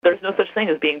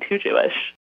thing as being too Jewish.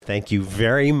 Thank you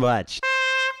very much.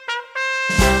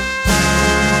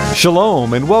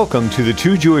 Shalom and welcome to the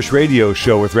Too Jewish Radio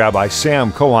Show with Rabbi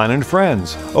Sam Cohen and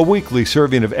friends, a weekly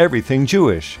serving of everything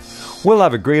Jewish. We'll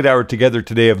have a great hour together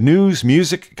today of news,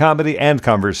 music, comedy, and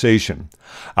conversation.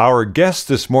 Our guest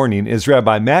this morning is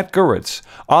Rabbi Matt Gurwitz,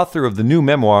 author of the new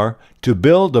memoir, To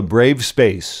Build a Brave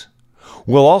Space.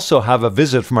 We'll also have a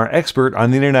visit from our expert on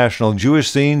the international Jewish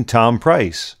scene, Tom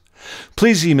Price.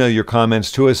 Please email your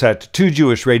comments to us at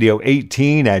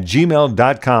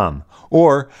toojewishradio18@gmail.com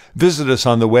or visit us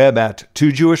on the web at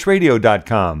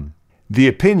toojewishradio.com. The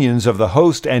opinions of the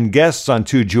host and guests on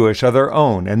Too Jewish are their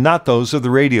own and not those of the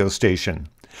radio station.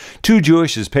 Too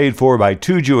Jewish is paid for by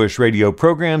Too Jewish Radio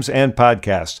programs and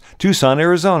podcasts, Tucson,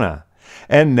 Arizona.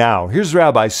 And now, here's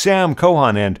Rabbi Sam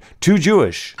Cohen and Too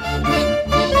Jewish.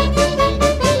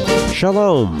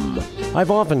 Shalom. I've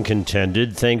often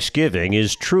contended Thanksgiving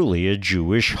is truly a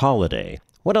Jewish holiday.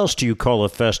 What else do you call a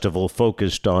festival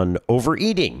focused on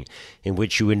overeating, in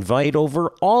which you invite over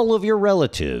all of your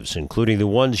relatives, including the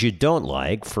ones you don't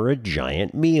like, for a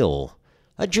giant meal?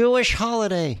 A Jewish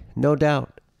holiday, no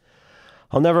doubt.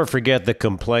 I'll never forget the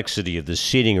complexity of the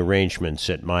seating arrangements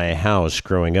at my house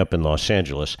growing up in Los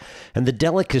Angeles, and the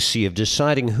delicacy of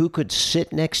deciding who could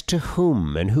sit next to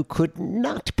whom and who could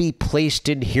not be placed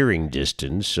in hearing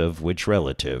distance of which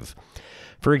relative.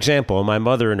 For example, my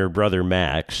mother and her brother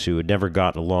Max, who had never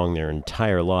gotten along their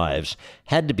entire lives,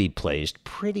 had to be placed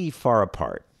pretty far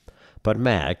apart. But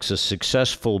Max, a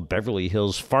successful Beverly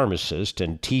Hills pharmacist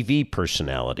and TV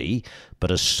personality, but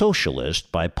a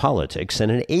socialist by politics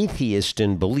and an atheist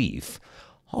in belief,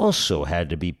 also had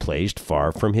to be placed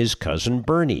far from his cousin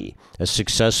Bernie, a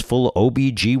successful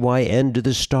OB-GYN to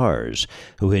the stars,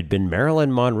 who had been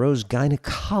Marilyn Monroe's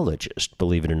gynecologist,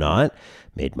 believe it or not,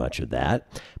 made much of that,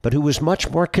 but who was much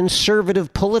more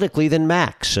conservative politically than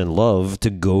Max and loved to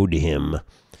goad him.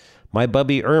 My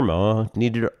bubby Irma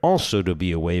needed also to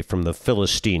be away from the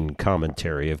Philistine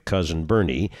commentary of Cousin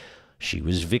Bernie. She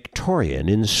was Victorian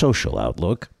in social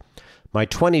outlook. My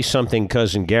 20-something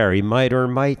cousin Gary might or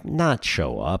might not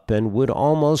show up and would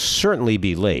almost certainly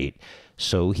be late,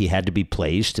 so he had to be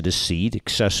placed at a seat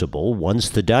accessible once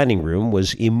the dining room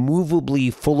was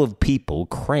immovably full of people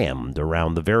crammed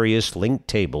around the various linked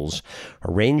tables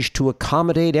arranged to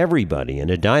accommodate everybody in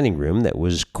a dining room that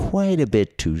was quite a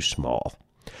bit too small.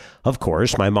 Of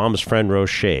course, my mom's friend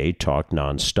Roche talked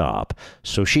nonstop,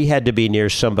 so she had to be near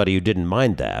somebody who didn't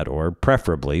mind that, or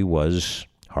preferably was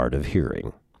hard of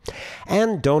hearing.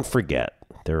 And don't forget,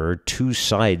 there are 2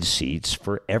 side seats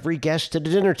for every guest at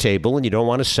a dinner table, and you don't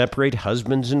want to separate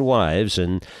husbands and wives,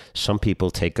 and some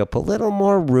people take up a little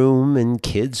more room, and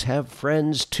kids have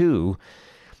friends too.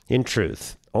 In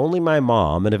truth, only my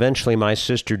mom and eventually my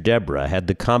sister Deborah had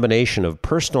the combination of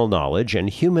personal knowledge and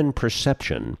human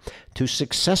perception to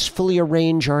successfully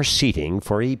arrange our seating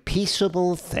for a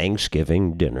peaceable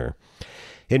Thanksgiving dinner.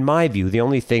 In my view, the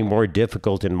only thing more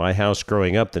difficult in my house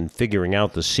growing up than figuring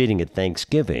out the seating at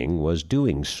Thanksgiving was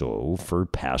doing so for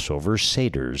Passover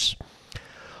Seders.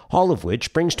 All of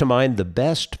which brings to mind the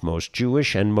best, most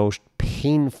Jewish, and most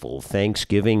painful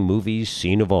Thanksgiving movie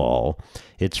seen of all.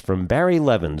 It's from Barry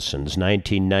Levinson's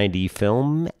 1990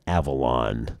 film,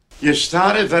 Avalon. You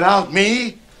started without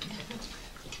me?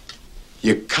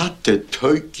 You cut the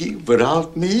turkey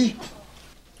without me?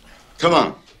 Come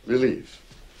on, we leave.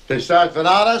 They start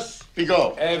without us, we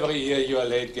go. Every year you are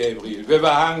late, Gabriel. We were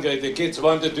hungry, the kids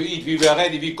wanted to eat, we were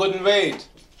ready, we couldn't wait.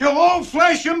 Your own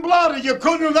flesh and blood, and you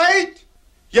couldn't wait?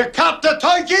 You cut the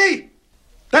turkey?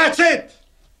 That's it.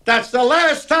 That's the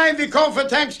last time we come for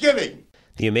Thanksgiving.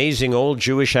 The amazing old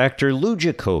Jewish actor Lou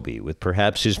Jacoby, with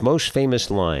perhaps his most famous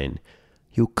line,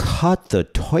 "You cut the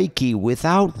turkey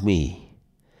without me."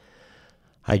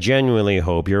 I genuinely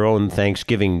hope your own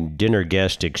Thanksgiving dinner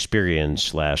guest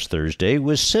experience last Thursday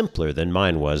was simpler than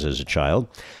mine was as a child,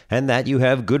 and that you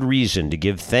have good reason to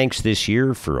give thanks this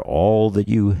year for all that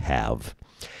you have.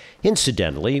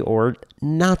 Incidentally, or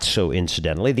not so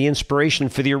incidentally, the inspiration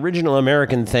for the original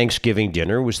American Thanksgiving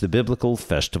dinner was the biblical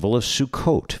festival of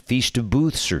Sukkot, Feast of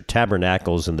Booths or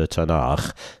Tabernacles in the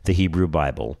Tanakh, the Hebrew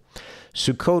Bible.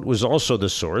 Sukkot was also the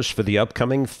source for the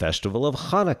upcoming festival of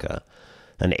Hanukkah,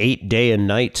 an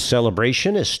 8-day-and-night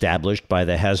celebration established by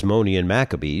the Hasmonean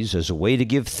Maccabees as a way to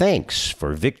give thanks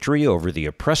for victory over the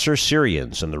oppressor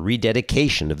Syrians and the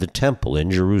rededication of the temple in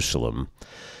Jerusalem.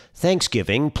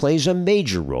 Thanksgiving plays a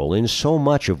major role in so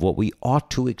much of what we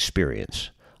ought to experience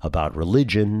about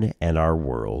religion and our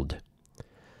world.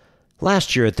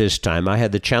 Last year at this time, I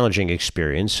had the challenging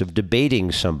experience of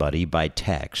debating somebody by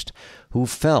text who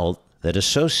felt that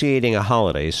associating a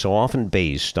holiday so often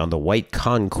based on the white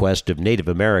conquest of Native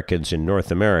Americans in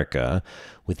North America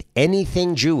with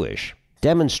anything Jewish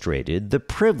demonstrated the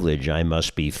privilege I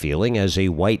must be feeling as a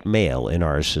white male in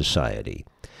our society.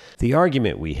 The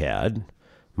argument we had,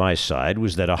 my side,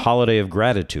 was that a holiday of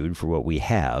gratitude for what we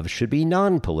have should be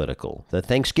non-political, that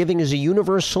Thanksgiving is a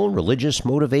universal religious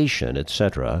motivation,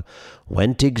 etc.,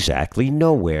 went exactly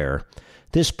nowhere.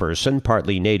 This person,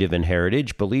 partly Native in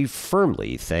heritage, believed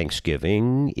firmly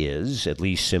Thanksgiving is, at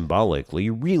least symbolically,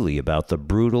 really about the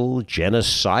brutal,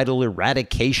 genocidal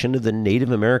eradication of the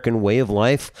Native American way of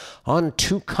life on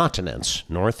two continents,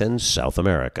 North and South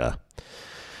America.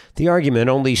 The argument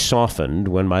only softened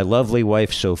when my lovely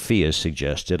wife Sophia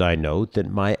suggested I note that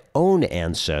my own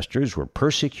ancestors were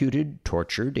persecuted,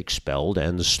 tortured, expelled,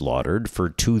 and slaughtered for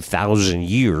 2,000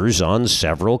 years on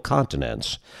several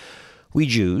continents. We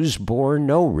Jews bore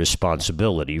no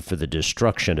responsibility for the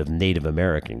destruction of Native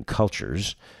American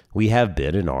cultures. We have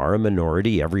been and are a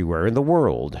minority everywhere in the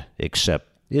world, except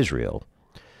Israel.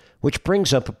 Which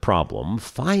brings up a problem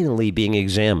finally being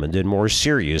examined in more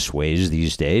serious ways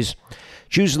these days.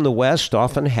 Jews in the West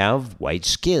often have white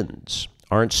skins,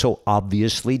 aren't so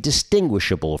obviously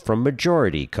distinguishable from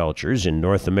majority cultures in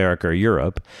North America or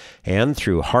Europe, and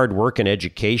through hard work and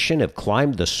education have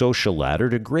climbed the social ladder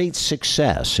to great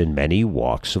success in many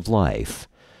walks of life.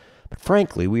 But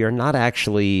frankly, we are not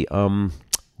actually,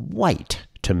 white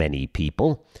to many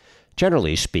people.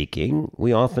 Generally speaking,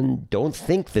 we often don't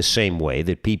think the same way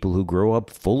that people who grow up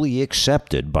fully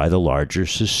accepted by the larger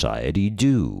society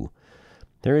do.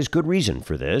 There is good reason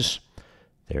for this.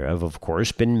 There have, of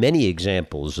course, been many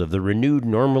examples of the renewed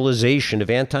normalization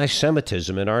of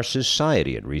anti-Semitism in our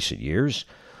society in recent years.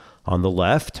 On the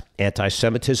left,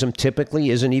 anti-Semitism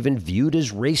typically isn't even viewed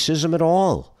as racism at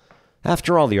all.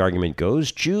 After all, the argument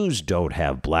goes, Jews don't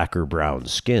have black or brown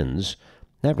skins.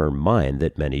 Never mind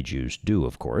that many Jews do,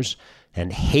 of course.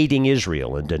 And hating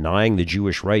Israel and denying the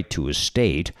Jewish right to a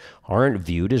state aren't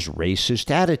viewed as racist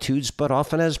attitudes, but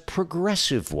often as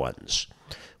progressive ones,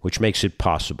 which makes it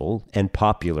possible and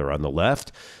popular on the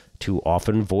left to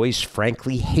often voice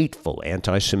frankly hateful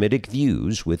anti-Semitic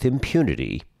views with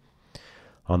impunity.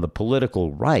 On the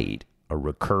political right, a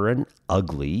recurrent,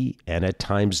 ugly, and at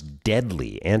times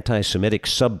deadly anti-Semitic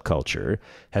subculture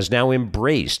has now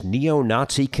embraced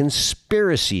neo-Nazi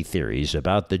conspiracy theories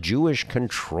about the Jewish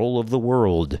control of the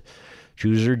world.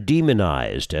 Jews are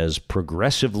demonized as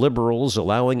progressive liberals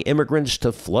allowing immigrants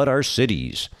to flood our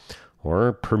cities,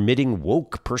 or permitting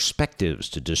woke perspectives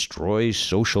to destroy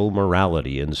social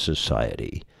morality in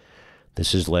society.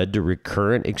 This has led to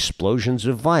recurrent explosions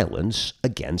of violence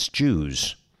against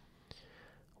Jews.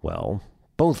 Well,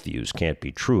 both views can't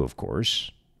be true, of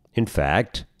course. In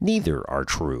fact, neither are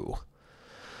true.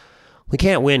 We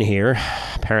can't win here,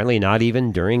 apparently not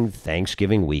even during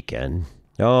Thanksgiving weekend.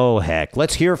 Oh, heck,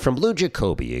 let's hear from Lou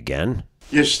Jacoby again.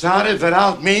 You started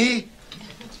without me?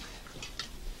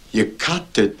 You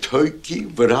cut the turkey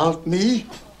without me?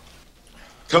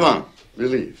 Come on, we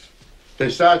leave. They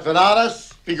start without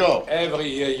us, we go. Every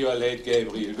year you are late,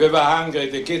 Gabriel. We were hungry,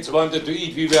 the kids wanted to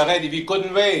eat, we were ready, we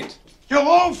couldn't wait. Your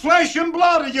own flesh and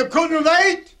blood, and you couldn't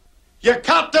wait? You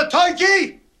cut the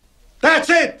turkey? That's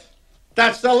it.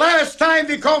 That's the last time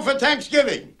we come for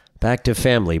Thanksgiving. Back to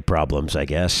family problems, I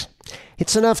guess.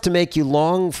 It's enough to make you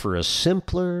long for a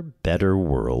simpler, better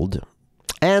world.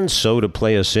 And so, to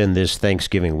play us in this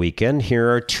Thanksgiving weekend, here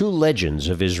are two legends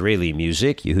of Israeli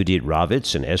music, Yehudit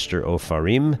Ravitz and Esther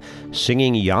Ofarim,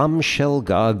 singing Yam Shel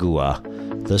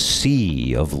Ga'agua, the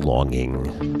Sea of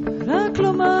Longing. רק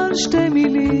לומר שתי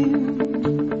מילים,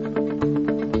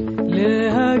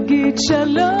 להגיד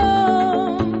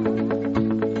שלום,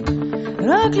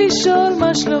 רק לשאול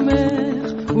מה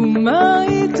שלומך ומה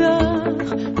איתך,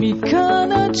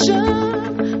 מכאן עד שם,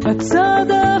 בצד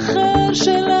האחר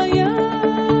של הים,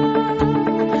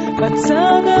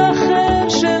 בצד האחר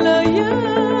של הים.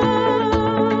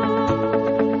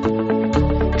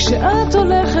 כשאת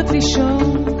הולכת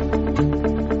לישון,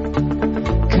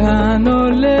 כאן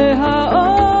עולה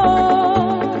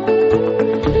האור,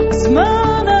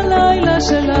 זמן הלילה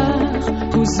שלך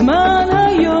הוא זמן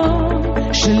היום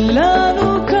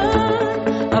שלנו כאן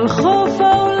על חוף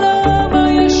העולם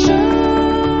הישן,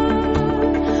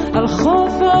 על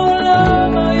חוף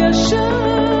העולם הישן.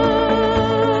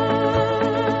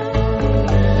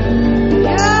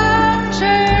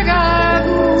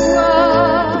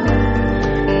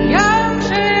 ים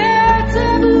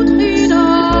שעצב ותחינה,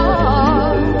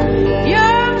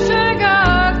 ים שגעגוע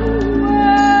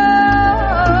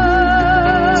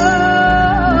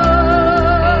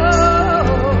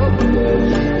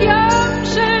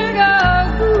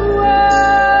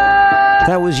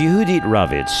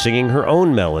Ravitz singing her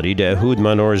own melody to Ehud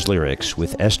Manor's lyrics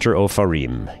with Esther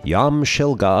Ofarim, Yam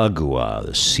Shel Ga'agua,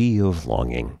 the Sea of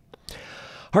Longing.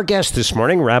 Our guest this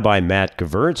morning, Rabbi Matt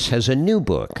Gewirtz, has a new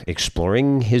book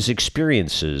exploring his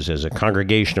experiences as a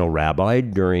congregational rabbi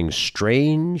during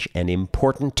strange and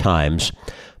important times.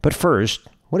 But first,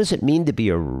 what does it mean to be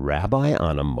a rabbi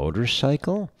on a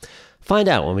motorcycle? Find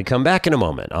out when we come back in a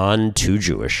moment on Too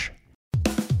Jewish.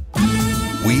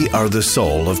 We are the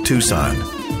soul of Tucson.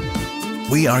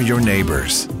 We are your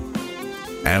neighbors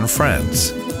and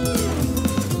friends.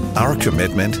 Our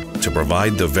commitment to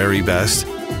provide the very best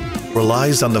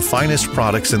relies on the finest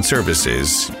products and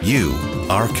services you,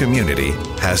 our community,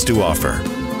 has to offer.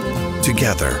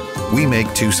 Together, we make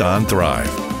Tucson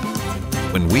thrive.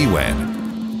 When we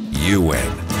win, you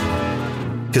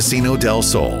win. Casino del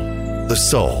Sol, the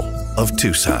soul of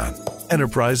Tucson.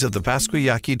 Enterprise of the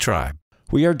Pasquayaqui Tribe.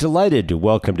 We are delighted to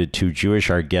welcome to Too Jewish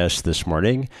our guest this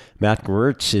morning. Matt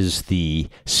Gewirtz is the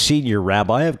senior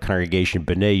rabbi of Congregation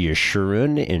B'nai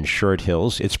Yeshurun in Short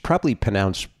Hills. It's probably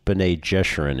pronounced B'nai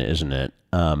Jeshurun, isn't it?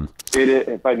 It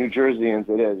is. By New Jerseyans,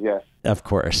 it is, yes. Of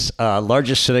course.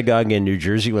 Largest synagogue in New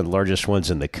Jersey, one of the largest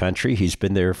ones in the country. He's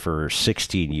been there for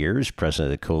 16 years,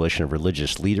 president of the Coalition of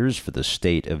Religious Leaders for the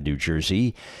state of New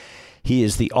Jersey. He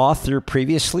is the author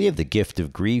previously of The Gift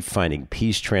of Grief, Finding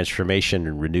Peace, Transformation,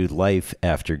 and Renewed Life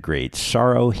After Great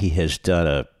Sorrow. He has done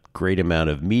a great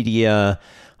amount of media,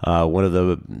 one of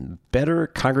the better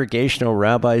congregational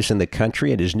rabbis in the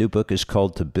country, and his new book is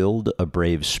called To Build a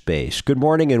Brave Space. Good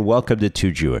morning and welcome to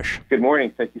Too Jewish. Good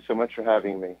morning. Thank you so much for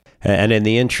having me. And in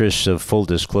the interest of full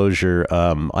disclosure,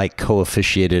 I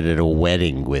co-officiated at a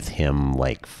wedding with him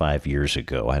like 5 years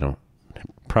ago.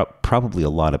 Probably a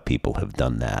lot of people have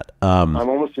done that. I'm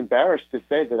almost embarrassed to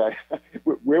say that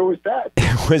where was that?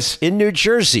 It was in New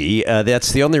Jersey.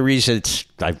 That's the only reason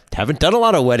I haven't done a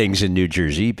lot of weddings in New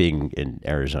Jersey, being in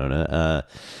Arizona.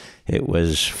 It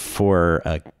was for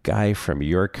a guy from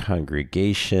your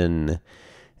congregation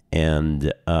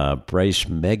and Bryce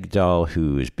Megdal,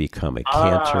 who has become a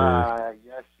cantor.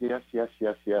 Yes.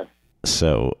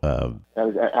 So that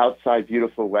was an outside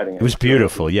beautiful wedding. It was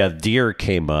beautiful. Yeah, deer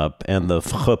came up and the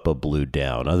chuppah blew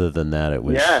down. Other than that, it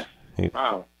was... Yes.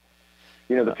 Wow.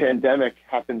 You know, the pandemic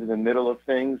happened in the middle of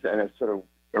things, and it sort of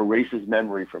erases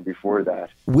memory from before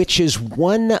that. Which is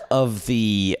one of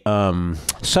the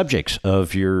subjects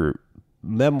of your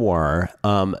memoir.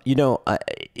 I don't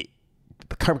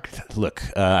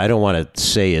want to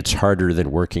say it's harder than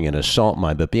working in a salt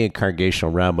mine, but being a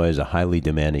congregational rabbi is a highly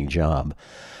demanding job.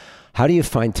 How do you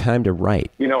find time to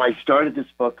write? You know, I started this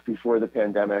book before the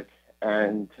pandemic,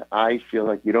 and I feel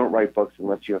like you don't write books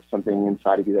unless you have something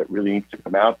inside of you that really needs to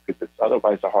come out, because it's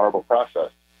otherwise a horrible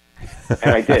process.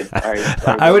 And I did.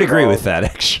 I would agree with that,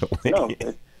 actually. No,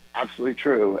 it's absolutely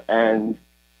true. And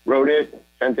wrote it,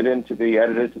 sent it in to the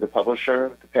editor, to the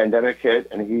publisher. The pandemic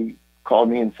hit, and he called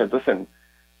me and said, listen,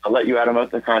 I'll let you out of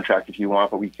the contract if you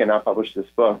want, but we cannot publish this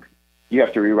book. You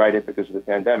have to rewrite it because of the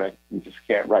pandemic. You just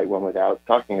can't write one without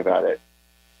talking about it.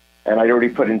 And I'd already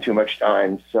put in too much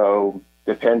time. So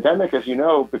the pandemic, as you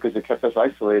know, because it kept us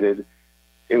isolated,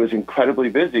 it was incredibly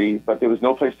busy, but there was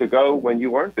no place to go when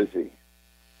you weren't busy.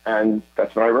 And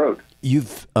that's what I wrote.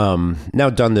 You've now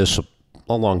done this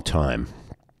a long time.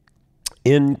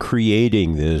 In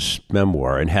creating this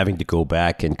memoir and having to go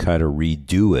back and kind of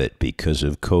redo it because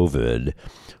of COVID,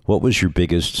 what was your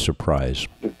biggest surprise?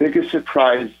 The biggest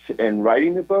surprise in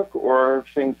writing the book, or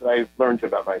things that I've learned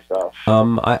about myself?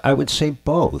 I would say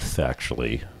both,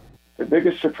 actually. The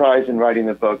biggest surprise in writing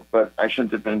the book, but I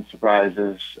shouldn't have been surprised,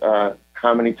 is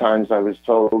how many times I was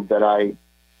told that I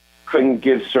couldn't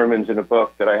give sermons in a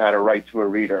book, that I had to write to a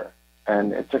reader.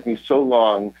 And it took me so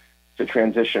long to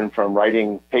transition from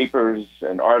writing papers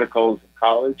and articles in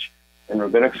college and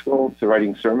rabbinic school to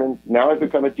writing sermons. Now I've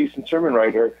become a decent sermon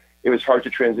writer. It was hard to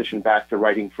transition back to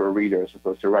writing for a reader as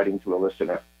opposed to writing to a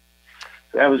listener.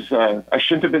 That was, I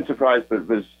shouldn't have been surprised, but it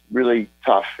was really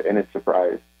tough in its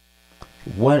surprise.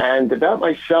 What? And about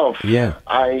myself,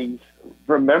 I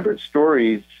remembered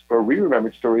stories, or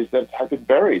re-remembered stories that had been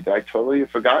buried, that I totally had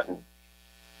forgotten.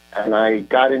 And I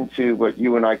got into what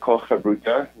you and I call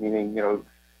chavruta, meaning,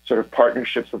 sort of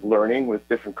partnerships of learning with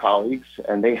different colleagues,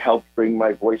 and they helped bring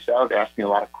my voice out, asked me a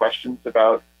lot of questions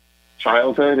about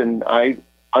childhood, and I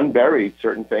unburied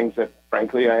certain things that,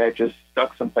 frankly, I had just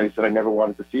stuck someplace that I never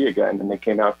wanted to see again, and they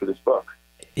came out for this book.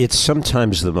 It's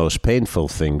sometimes the most painful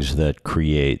things that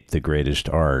create the greatest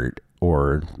art,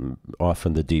 or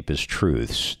often the deepest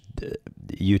truths.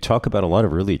 You talk about a lot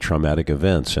of really traumatic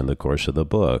events in the course of the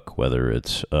book, whether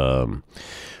it's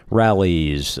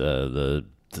rallies, the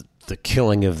the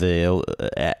killing of the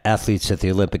athletes at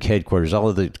the Olympic headquarters, all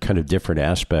of the kind of different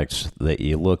aspects that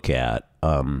you look at.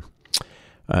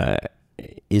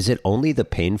 Is it only the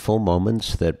painful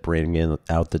moments that bring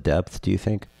out the depth, do you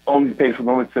think? Only painful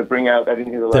moments that bring out, I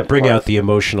didn't hear the last That bring part. out the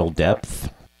emotional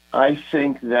depth? I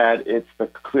think that it's the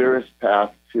clearest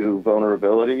path to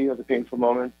vulnerability of the painful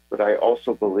moments, but I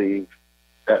also believe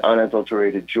that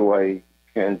unadulterated joy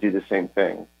can do the same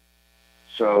thing.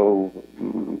 So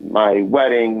my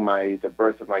wedding, the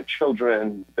birth of my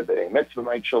children, the bar mitzvah of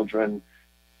my children,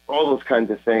 all those kinds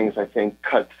of things, I think,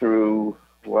 cut through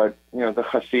what, the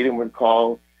Hasidim would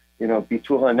call,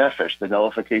 bitul hanefesh, the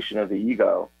nullification of the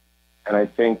ego. And I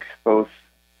think both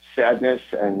sadness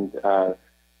and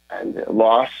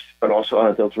loss, but also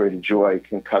unadulterated joy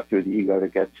can cut through the ego to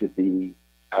get to the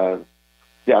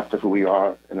depth of who we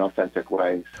are in authentic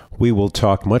ways. We will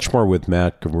talk much more with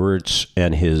Matt Gewirtz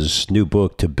and his new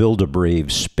book, To Build a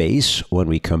Brave Space, when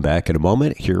we come back in a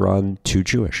moment here on Too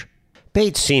Jewish.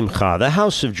 Beit Simcha, the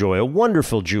House of Joy, a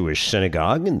wonderful Jewish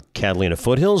synagogue in Catalina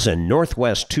Foothills and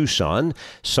northwest Tucson,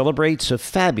 celebrates a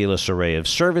fabulous array of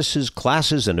services,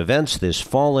 classes, and events this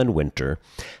fall and winter.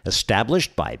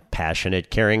 Established by passionate,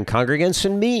 caring congregants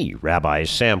and me, Rabbi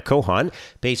Sam Cohen,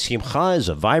 Beit Simcha is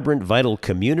a vibrant, vital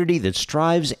community that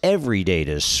strives every day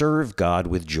to serve God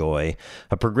with joy.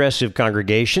 A progressive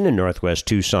congregation in northwest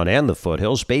Tucson and the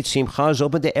Foothills, Beit Simcha is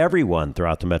open to everyone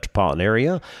throughout the metropolitan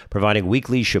area, providing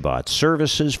weekly Shabbat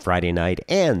services, Friday night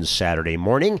and Saturday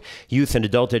morning, youth and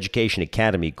adult education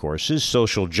academy courses,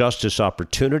 social justice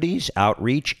opportunities,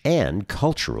 outreach, and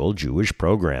cultural Jewish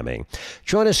programming.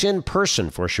 Join us in person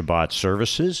for Shabbat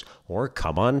services or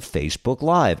come on Facebook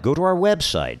Live. Go to our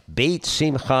website,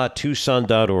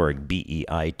 beitsimchatucson.org,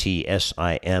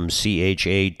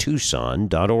 BEITSIMCHA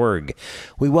Tucson.org.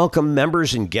 We welcome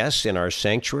members and guests in our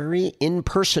sanctuary in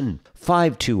person.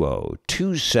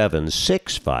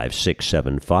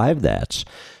 520-276-5675. That's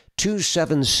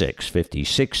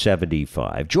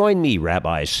 276-5675. Join me,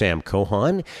 Rabbi Sam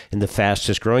Cohen, in the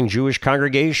fastest-growing Jewish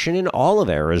congregation in all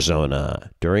of Arizona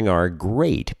during our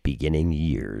great beginning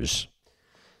years.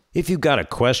 If you've got a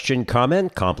question,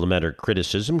 comment, compliment, or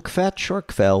criticism, kvetch or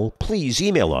kvel, please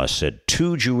email us at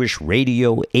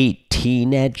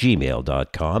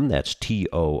toojewishradio18@gmail.com. That's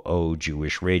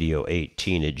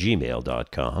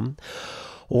toojewishradio18@gmail.com.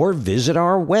 Or visit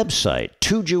our website,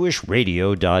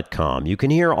 toojewishradio.com. You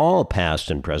can hear all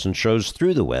past and present shows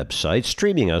through the website,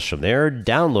 streaming us from there,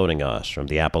 downloading us from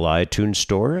the Apple iTunes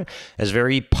Store as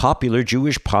very popular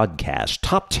Jewish podcast.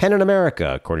 Top 10 in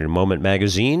America, according to Moment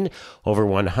Magazine. Over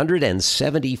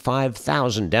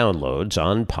 175,000 downloads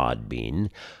on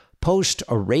Podbean. Post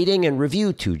a rating and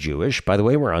review to Jewish. By the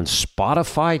way, we're on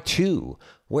Spotify too.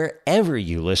 Wherever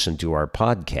you listen to our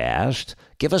podcast,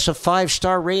 give us a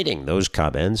 5-star rating. Those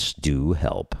comments do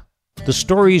help. The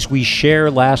stories we share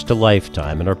last a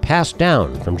lifetime and are passed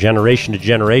down from generation to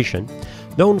generation,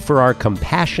 known for our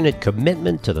compassionate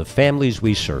commitment to the families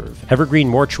we serve. Evergreen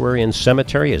Mortuary and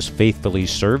Cemetery has faithfully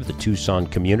served the Tucson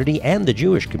community and the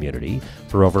Jewish community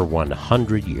for over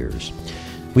 100 years.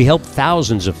 We help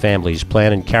thousands of families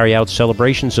plan and carry out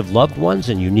celebrations of loved ones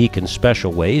in unique and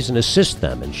special ways and assist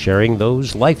them in sharing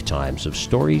those lifetimes of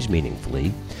stories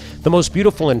meaningfully. The most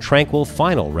beautiful and tranquil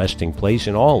final resting place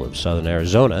in all of southern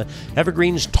Arizona,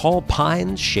 Evergreen's tall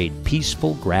pines shade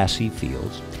peaceful, grassy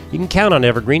fields. You can count on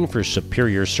Evergreen for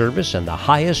superior service and the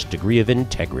highest degree of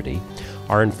integrity.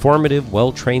 Our informative,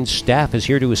 well-trained staff is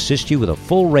here to assist you with a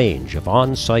full range of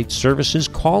on-site services.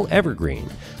 Call Evergreen.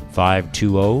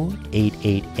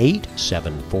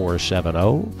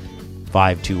 520-888-7470,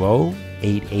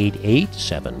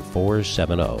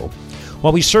 520-888-7470.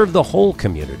 While we serve the whole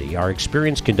community, our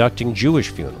experience conducting Jewish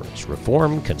funerals,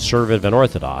 Reformed, Conservative, and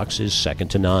Orthodox, is second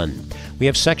to none. We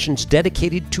have sections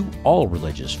dedicated to all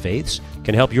religious faiths,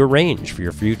 can help you arrange for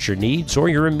your future needs or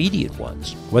your immediate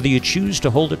ones. Whether you choose to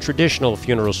hold a traditional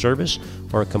funeral service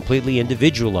or a completely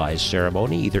individualized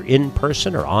ceremony, either in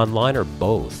person or online or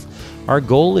both, our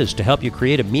goal is to help you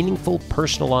create a meaningful,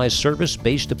 personalized service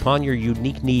based upon your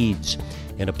unique needs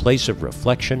in a place of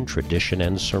reflection, tradition,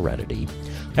 and serenity.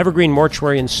 Evergreen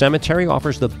Mortuary and Cemetery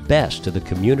offers the best to the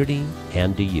community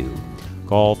and to you.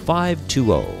 Call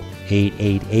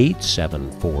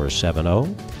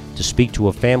 520-888-7470 to speak to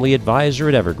a family advisor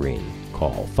at Evergreen.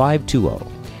 Call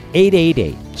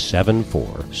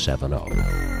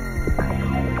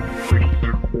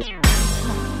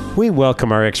 520-888-7470. We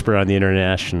welcome our expert on the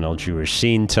international Jewish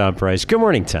scene, Tom Price. Good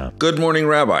morning, Tom. Good morning,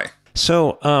 Rabbi.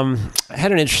 So, I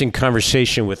had an interesting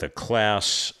conversation with a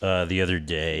class the other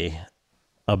day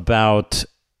about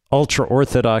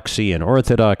ultra-Orthodoxy and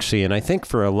orthodoxy. And I think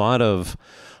for a lot of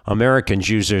American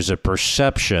Jews, there's a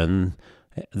perception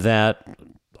that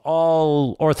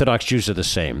all Orthodox Jews are the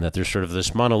same, that they're sort of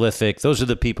this monolithic, those are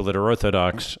the people that are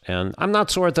Orthodox, and I'm not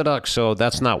so Orthodox, so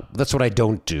that's what I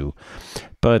don't do.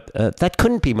 But that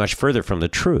couldn't be much further from the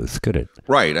truth, could it?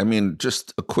 Right. I mean,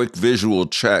 just a quick visual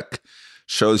check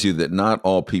shows you that not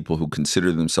all people who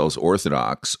consider themselves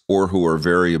Orthodox or who are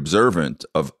very observant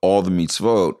of all the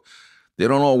mitzvot, they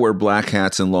don't all wear black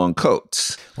hats and long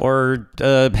coats. Or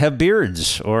have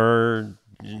beards, or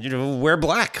wear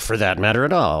black for that matter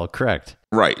at all. Correct.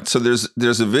 Right. So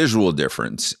there's a visual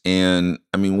difference. And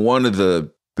I mean, one of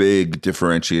the big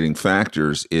differentiating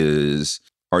factors is,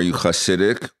 are you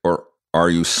Hasidic or are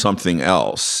you something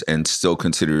else and still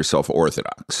consider yourself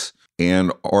Orthodox?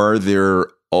 And are there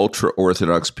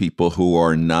ultra-Orthodox people who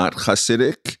are not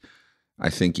Hasidic? I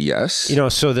think yes.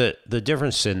 So the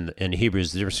difference in Hebrew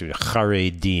is the difference between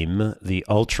Charedim, the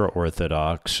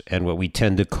ultra-Orthodox, and what we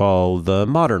tend to call the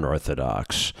modern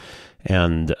Orthodox.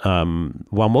 And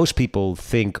while most people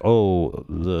think,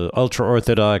 the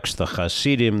ultra-Orthodox, the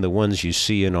Hasidim, the ones you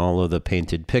see in all of the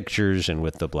painted pictures and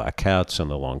with the black hats and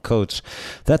the long coats,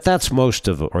 that's most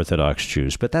of the Orthodox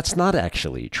Jews. But that's not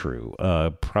actually true.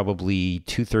 Probably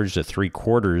 2/3 to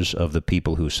 3/4 of the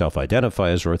people who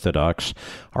self-identify as Orthodox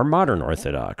are modern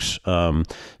Orthodox,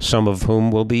 some of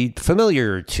whom will be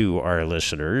familiar to our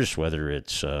listeners, whether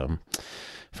it's...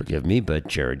 forgive me, but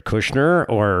Jared Kushner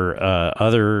or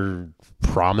other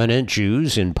prominent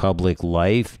Jews in public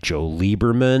life, Joe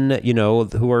Lieberman,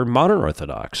 who are modern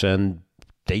Orthodox, and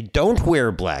they don't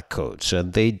wear black coats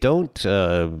and they don't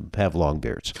have long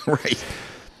beards. Right.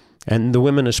 And the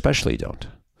women especially don't.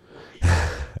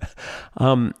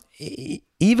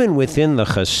 Even within the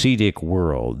Hasidic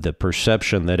world, the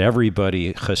perception that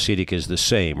everybody Hasidic is the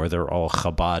same, or they're all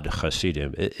Chabad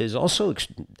Hasidim, is also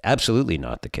absolutely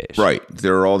not the case. Right.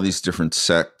 There are all these different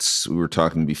sects. We were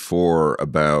talking before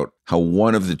about how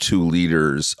one of the two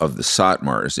leaders of the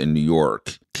Satmars in New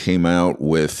York came out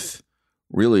with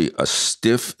really a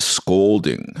stiff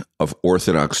scolding of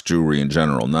Orthodox Jewry in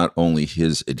general, not only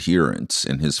his adherents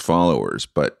and his followers,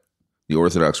 but the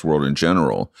Orthodox world in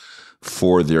general,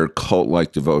 for their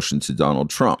cult-like devotion to Donald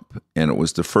Trump. And it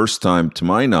was the first time, to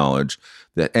my knowledge,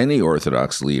 that any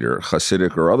Orthodox leader,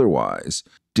 Hasidic or otherwise,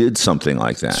 did something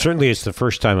like that. Certainly it's the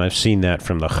first time I've seen that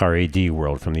from the Haredi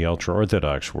world, from the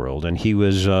ultra-Orthodox world. And he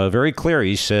was very clear.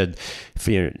 He said,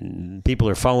 people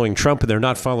are following Trump and they're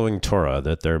not following Torah,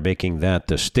 that they're making that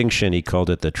distinction. He called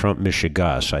it the Trump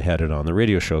Mishigas. I had it on the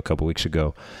radio show a couple weeks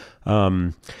ago.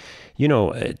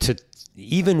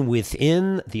 Even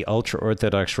within the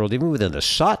ultra-Orthodox world, even within the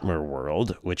Satmar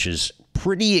world, which is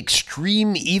pretty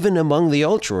extreme even among the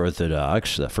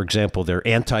ultra-Orthodox, for example, they're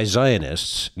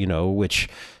anti-Zionists, which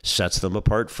sets them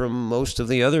apart from most of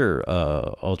the other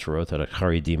ultra-Orthodox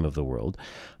Haredim of the world.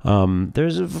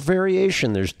 There's a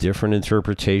variation. There's different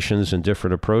interpretations and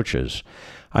different approaches.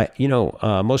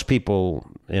 Most people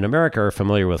in America are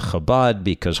familiar with Chabad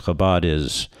because Chabad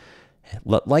is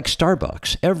like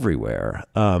Starbucks everywhere.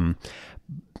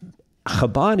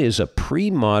 Chabad is a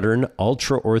pre-modern,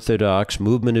 ultra-Orthodox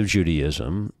movement of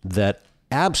Judaism that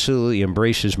absolutely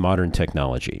embraces modern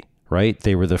technology, right?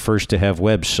 They were the first to have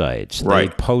websites.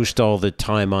 Right. They post all the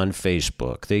time on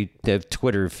Facebook. They have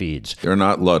Twitter feeds. They're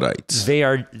not Luddites. They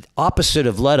are opposite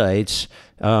of Luddites,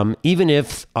 even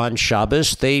if on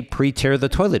Shabbos they pre-tear the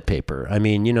toilet paper.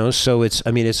 So it's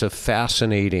a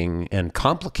fascinating and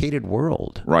complicated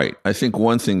world. Right. I think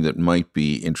one thing that might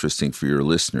be interesting for your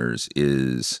listeners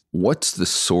is what's the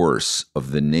source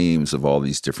of the names of all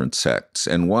these different sects,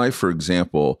 and why, for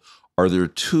example, are there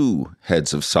two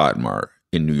heads of Satmar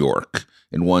in New York,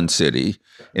 in one city,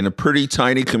 in a pretty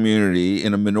tiny community,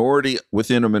 in a minority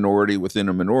within a minority within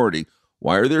a minority?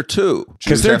 Why are there two?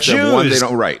 Because they're Jews. One, they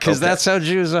don't, right. Because that's how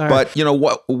Jews are. But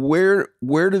what?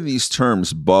 Where do these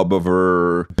terms,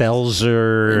 Bobover,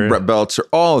 Belzer,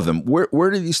 all of them? Where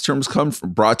do these terms come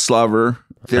from? Bratslaver.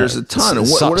 There's a ton. And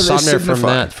what do they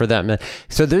signify? For that.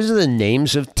 So those are the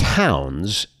names of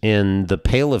towns in the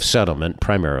Pale of Settlement,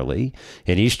 primarily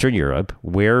in Eastern Europe,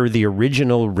 where the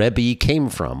original Rebbe came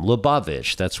from.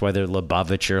 Lubavitch. That's why they're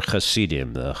Lubavitcher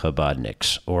Hasidim, the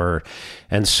Chabadniks.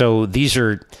 And so these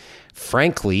are,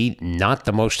 frankly, not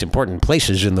the most important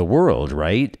places in the world,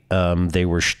 right? They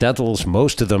were shtetls.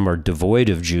 Most of them are devoid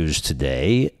of Jews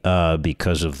today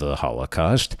because of the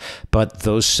Holocaust. But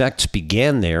those sects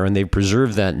began there, and they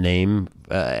preserved that name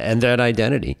and that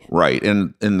identity. Right.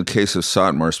 And in the case of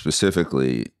Satmar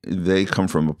specifically, they come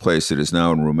from a place that is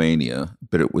now in Romania,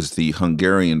 but it was the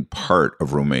Hungarian part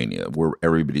of Romania where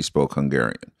everybody spoke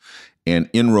Hungarian. And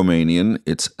in Romanian,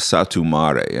 it's Satu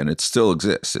Mare, and it still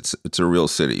exists. It's a real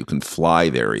city. You can fly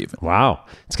there even. Wow.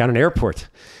 It's got an airport.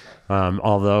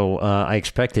 Although I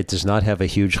expect it does not have a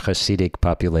huge Hasidic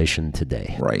population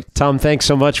today. Right. Tom, thanks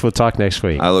so much. We'll talk next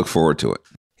week. I look forward to it.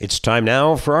 It's time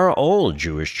now for our old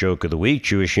Jewish joke of the week.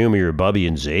 Jewish humor Bubby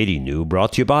and Zadie knew,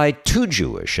 brought to you by Too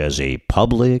Jewish as a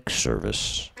public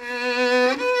service.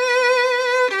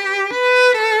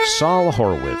 Saul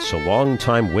Horowitz, a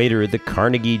longtime waiter at the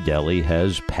Carnegie Deli,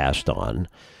 has passed on.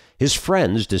 His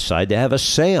friends decide to have a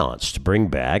seance to bring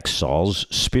back Saul's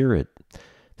spirit.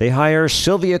 They hire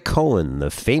Sylvia Cohen,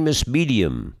 the famous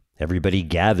medium. Everybody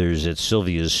gathers at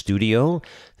Sylvia's studio.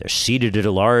 They're seated at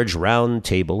a large round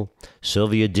table.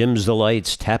 Sylvia dims the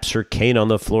lights, taps her cane on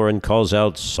the floor, and calls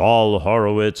out, "Saul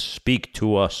Horowitz, speak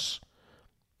to us."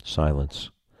 Silence.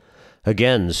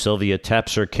 Again, Sylvia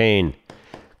taps her cane,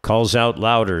 calls out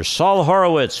louder, "Saul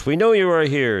Horowitz, we know you are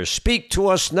here. Speak to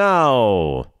us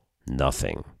now."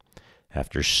 Nothing.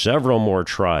 After several more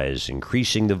tries,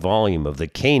 increasing the volume of the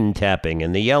cane tapping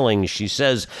and the yelling, she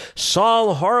says,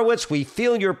 "Saul Horowitz, we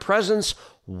feel your presence.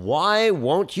 Why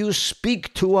won't you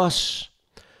speak to us?"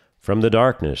 From the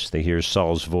darkness, they hear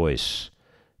Saul's voice,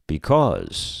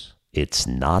 "Because it's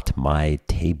not my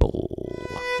table."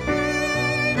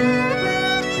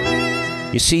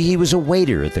 You see, he was a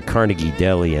waiter at the Carnegie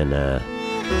Deli, and,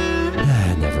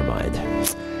 never mind.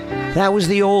 That was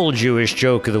the old Jewish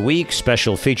joke of the week,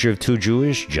 special feature of Too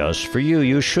Jewish, just for you.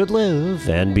 You should live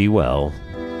and be well.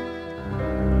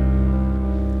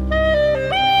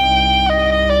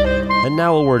 And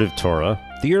now a word of Torah.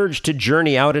 The urge to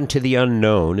journey out into the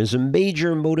unknown is a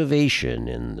major motivation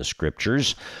in the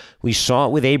scriptures. We saw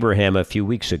it with Abraham a few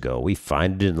weeks ago. We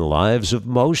find it in the lives of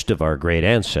most of our great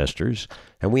ancestors,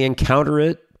 and we encounter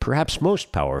it perhaps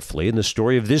most powerfully in the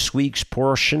story of this week's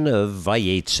portion of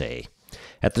Vayetze.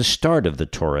 At the start of the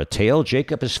Torah tale,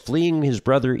 Jacob is fleeing his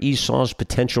brother Esau's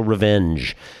potential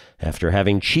revenge after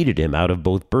having cheated him out of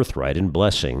both birthright and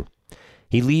blessing.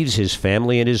 He leaves his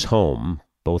family and his home,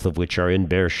 both of which are in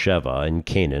Beersheba in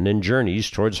Canaan, and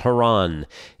journeys towards Haran,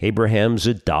 Abraham's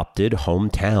adopted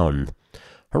hometown.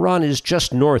 Haran is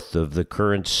just north of the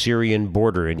current Syrian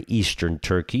border in eastern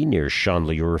Turkey, near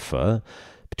Şanlıurfa,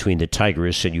 between the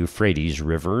Tigris and Euphrates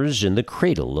rivers, in the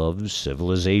cradle of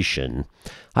civilization.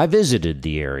 I visited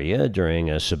the area during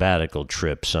a sabbatical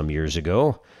trip some years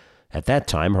ago. At that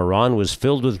time, Haran was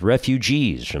filled with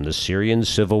refugees from the Syrian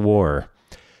civil war.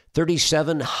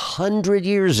 3,700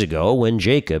 years ago, when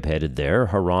Jacob headed there,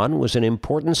 Haran was an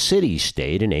important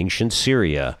city-state in ancient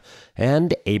Syria,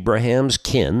 and Abraham's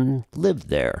kin lived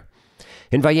there.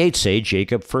 In Vayetze,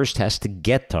 Jacob first has to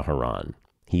get to Haran.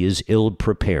 He is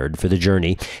ill-prepared for the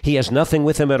journey. He has nothing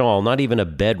with him at all, not even a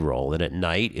bedroll, and at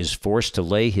night is forced to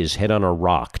lay his head on a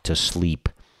rock to sleep.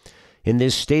 In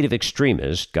this state of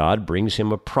extremis, God brings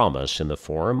him a promise in the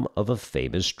form of a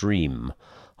famous dream.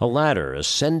 A ladder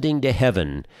ascending to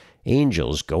heaven,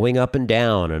 angels going up and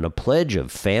down, and a pledge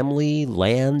of family,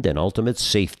 land, and ultimate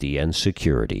safety and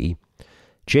security.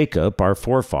 Jacob, our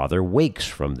forefather, wakes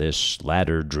from this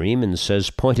ladder dream and says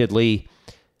pointedly,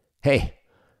 "Hey,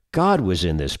 God was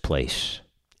in this place,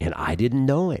 and I didn't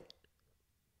know it."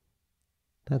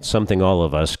 That's something all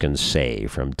of us can say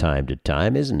from time to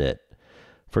time, isn't it?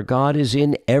 For God is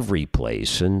in every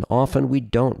place, and often we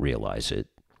don't realize it.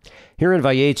 Here in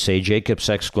Vayetze, Jacob's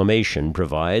exclamation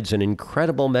provides an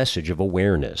incredible message of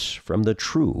awareness from the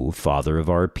true Father of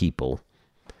our people.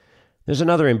 There's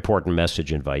another important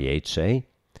message in Vayetze.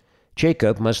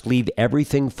 Jacob must leave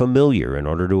everything familiar in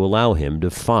order to allow him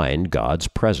to find God's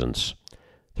presence.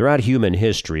 Throughout human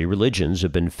history, religions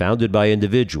have been founded by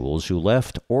individuals who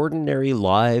left ordinary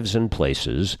lives and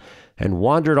places and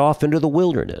wandered off into the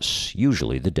wilderness,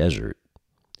 usually the desert.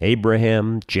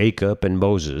 Abraham, Jacob, and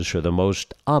Moses are the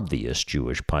most obvious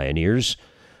Jewish pioneers.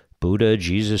 Buddha,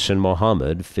 Jesus, and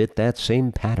Muhammad fit that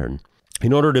same pattern.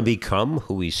 In order to become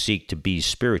who we seek to be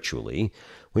spiritually,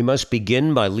 we must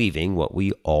begin by leaving what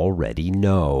we already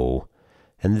know.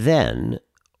 And then,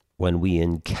 when we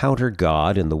encounter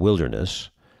God in the wilderness,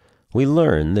 we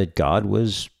learn that God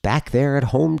was back there at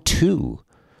home too.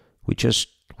 We just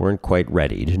weren't quite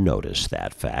ready to notice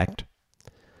that fact.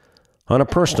 On a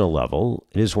personal level,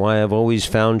 it is why I've always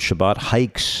found Shabbat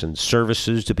hikes and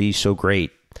services to be so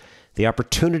great. The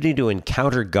opportunity to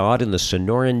encounter God in the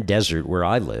Sonoran Desert where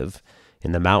I live,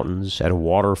 in the mountains, at a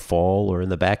waterfall, or in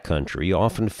the backcountry,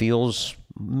 often feels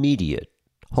immediate,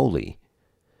 holy.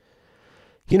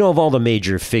 You know, of all the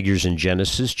major figures in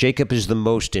Genesis, Jacob is the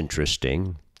most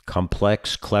interesting.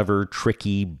 Complex, clever,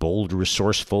 tricky, bold,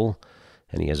 resourceful,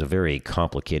 and he has a very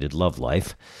complicated love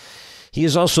life. He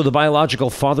is also the biological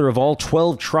father of all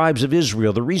 12 tribes of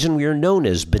Israel, the reason we are known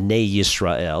as Bnei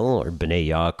Yisrael, or Bnei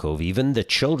Yaakov even, the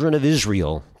children of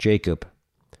Israel, Jacob.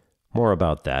 More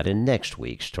about that in next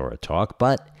week's Torah Talk,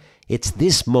 but it's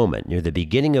this moment near the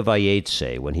beginning of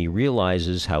Vayetze when he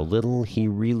realizes how little he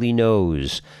really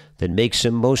knows that makes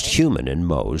him most human and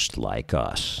most like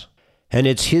us. And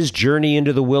it's his journey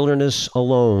into the wilderness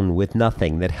alone with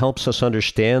nothing that helps us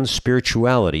understand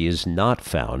spirituality is not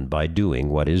found by doing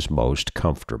what is most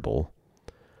comfortable.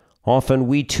 Often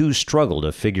we too struggle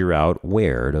to figure out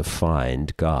where to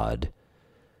find God.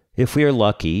 If we are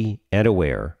lucky and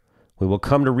aware, we will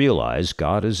come to realize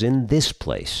God is in this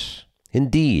place,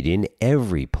 indeed in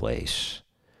every place.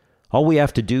 All we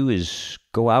have to do is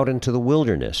go out into the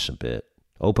wilderness a bit,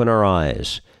 open our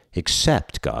eyes,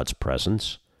 accept God's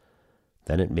presence.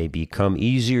 Then it may become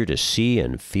easier to see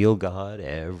and feel God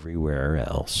everywhere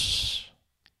else.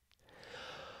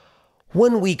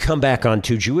 When we come back on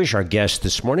Too Jewish, our guest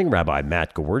this morning, Rabbi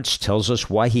Matt Gewirtz, tells us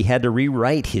why he had to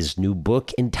rewrite his new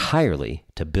book entirely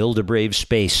to build a brave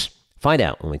space. Find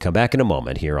out when we come back in a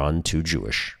moment here on Too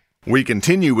Jewish. We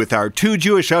continue with our Too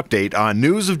Jewish update on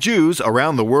news of Jews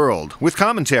around the world with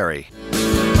commentary.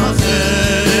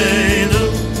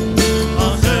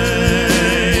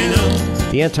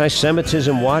 The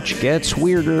anti-Semitism watch gets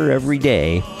weirder every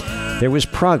day. There was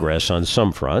progress on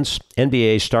some fronts.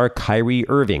 NBA star Kyrie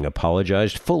Irving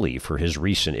apologized fully for his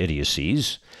recent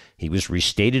idiocies. He was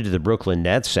restated to the Brooklyn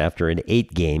Nets after an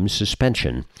 8-game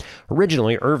suspension.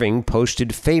 Originally, Irving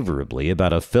posted favorably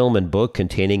about a film and book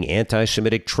containing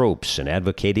anti-Semitic tropes and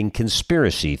advocating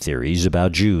conspiracy theories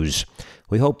about Jews.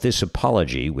 We hope this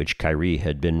apology, which Kyrie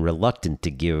had been reluctant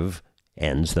to give,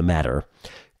 ends the matter.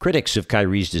 Critics of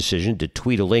Kyrie's decision to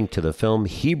tweet a link to the film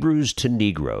Hebrews to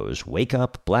Negroes, Wake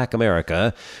Up, Black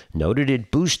America, noted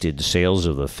it boosted sales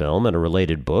of the film and a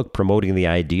related book promoting the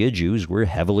idea Jews were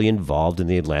heavily involved in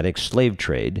the Atlantic slave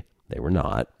trade. They were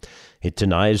not. It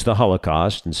denies the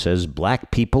Holocaust and says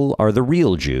black people are the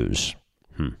real Jews.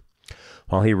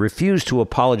 While he refused to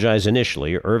apologize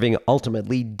initially, Irving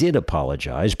ultimately did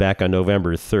apologize back on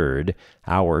November 3rd,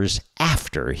 hours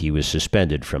after he was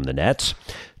suspended from the Nets.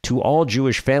 To all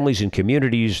Jewish families and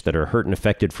communities that are hurt and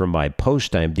affected from my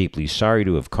post, I am deeply sorry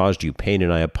to have caused you pain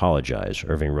and I apologize,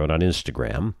 Irving wrote on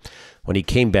Instagram. When he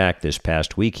came back this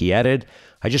past week, he added,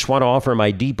 I just want to offer my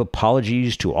deep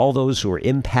apologies to all those who were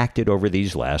impacted over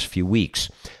these last few weeks,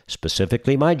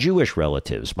 specifically my Jewish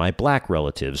relatives, my black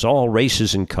relatives, all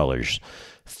races and colors.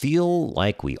 Feel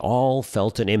like we all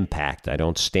felt an impact. I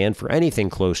don't stand for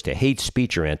anything close to hate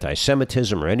speech or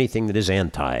anti-Semitism or anything that is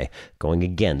going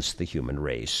against the human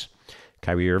race.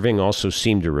 Kyrie Irving also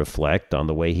seemed to reflect on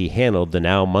the way he handled the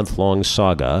now month-long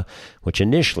saga, which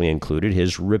initially included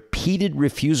his repeated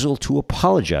refusal to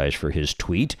apologize for his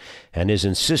tweet and his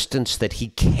insistence that he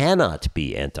cannot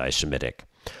be anti-Semitic.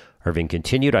 Irving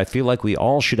continued, I feel like we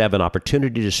all should have an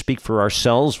opportunity to speak for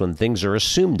ourselves when things are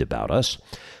assumed about us.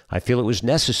 I feel it was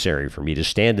necessary for me to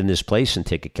stand in this place and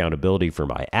take accountability for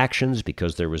my actions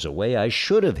because there was a way I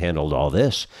should have handled all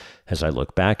this. As I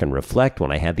look back and reflect,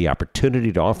 when I had the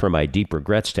opportunity to offer my deep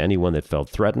regrets to anyone that felt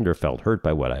threatened or felt hurt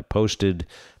by what I posted,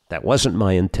 that wasn't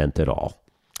my intent at all.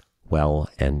 Well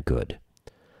and good.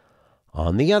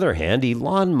 On the other hand,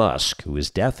 Elon Musk, who is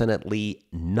definitely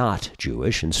not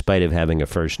Jewish in spite of having a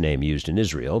first name used in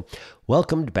Israel,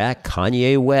 welcomed back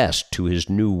Kanye West to his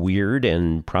new weird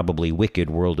and probably wicked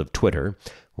world of Twitter,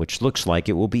 which looks like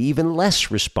it will be even less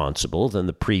responsible than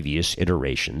the previous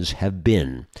iterations have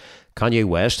been. Kanye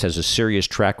West has a serious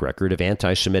track record of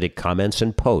anti-Semitic comments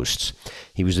and posts.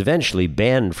 He was eventually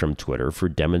banned from Twitter for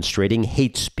demonstrating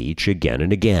hate speech again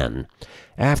and again.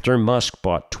 After Musk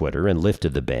bought Twitter and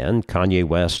lifted the ban, Kanye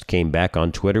West came back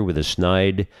on Twitter with a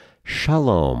snide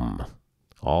shalom.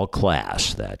 All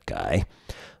class, that guy.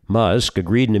 Musk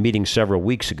agreed in a meeting several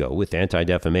weeks ago with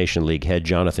Anti-Defamation League head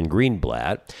Jonathan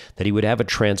Greenblatt that he would have a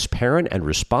transparent and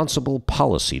responsible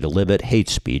policy to limit hate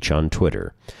speech on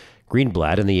Twitter.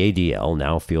 Greenblatt and the ADL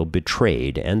now feel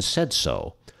betrayed and said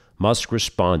so. Musk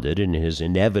responded in his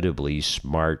inevitably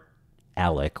smart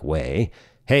aleck way,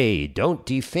 hey, don't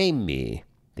defame me.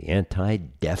 The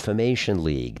Anti-Defamation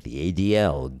League, the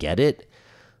ADL, get it?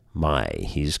 My,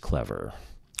 he's clever.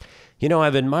 You know,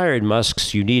 I've admired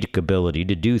Musk's unique ability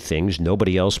to do things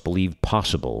nobody else believed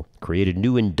possible. Create a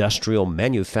new industrial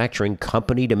manufacturing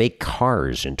company to make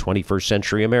cars in 21st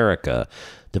century America.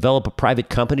 Develop a private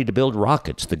company to build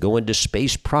rockets that go into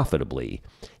space profitably.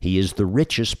 He is the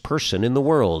richest person in the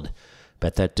world.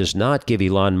 But that does not give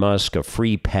Elon Musk a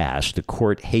free pass to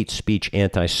court hate speech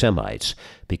anti-Semites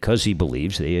because he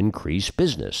believes they increase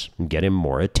business and get him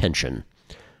more attention.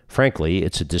 Frankly,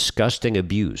 it's a disgusting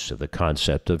abuse of the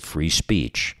concept of free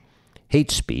speech. Hate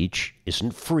speech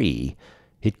isn't free.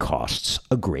 It costs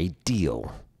a great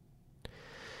deal.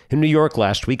 In New York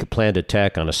last week, a planned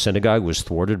attack on a synagogue was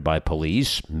thwarted by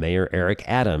police. Mayor Eric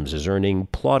Adams is earning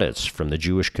plaudits from the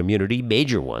Jewish community,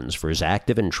 major ones, for his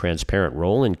active and transparent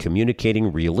role in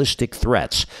communicating realistic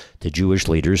threats to Jewish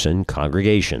leaders and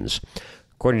congregations.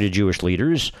 According to Jewish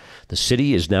leaders, the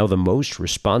city is now the most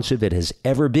responsive it has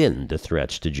ever been to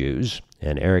threats to Jews,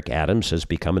 and Eric Adams has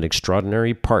become an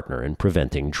extraordinary partner in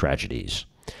preventing tragedies.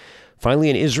 Finally,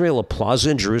 in Israel, a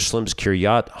plaza in Jerusalem's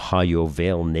Kiryat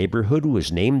HaYovel neighborhood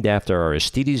was named after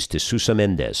Aristides de Sousa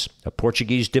Mendes, a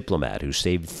Portuguese diplomat who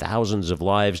saved thousands of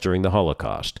lives during the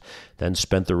Holocaust, then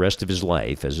spent the rest of his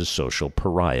life as a social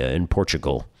pariah in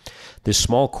Portugal. This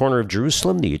small corner of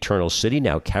Jerusalem, the Eternal City,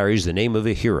 now carries the name of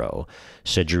a hero,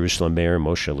 said Jerusalem Mayor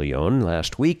Moshe Leon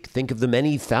last week. Think of the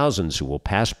many thousands who will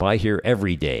pass by here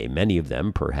every day, many of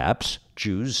them, perhaps,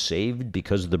 Jews saved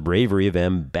because of the bravery of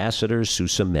Ambassador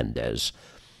Sousa Mendes.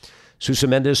 Sousa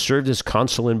Mendes served as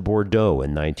consul in Bordeaux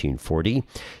in 1940.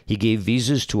 He gave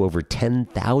visas to over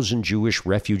 10,000 Jewish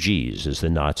refugees as the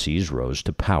Nazis rose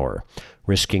to power.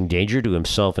 Risking danger to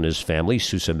himself and his family,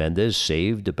 Sousa Mendes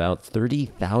saved about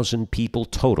 30,000 people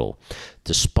total,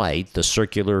 despite the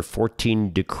Circular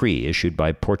 14 decree issued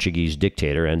by Portuguese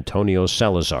dictator Antonio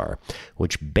Salazar,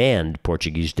 which banned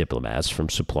Portuguese diplomats from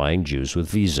supplying Jews with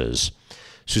visas.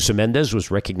 Sousa Mendes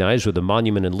was recognized with a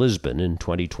monument in Lisbon in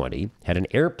 2020, had an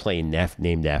airplane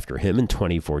named after him in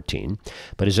 2014,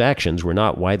 but his actions were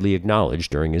not widely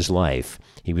acknowledged during his life.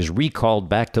 He was recalled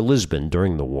back to Lisbon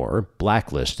during the war,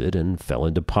 blacklisted, and fell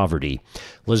into poverty.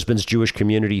 Lisbon's Jewish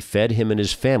community fed him and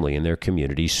his family in their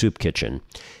community soup kitchen.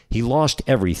 He lost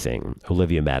everything,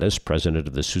 Olivia Mattis, president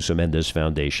of the Sousa Mendes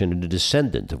Foundation and a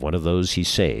descendant of one of those he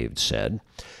saved, said.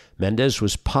 Mendes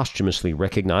was posthumously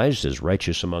recognized as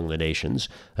Righteous Among the Nations,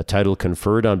 a title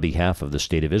conferred on behalf of the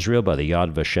State of Israel by the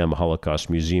Yad Vashem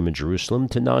Holocaust Museum in Jerusalem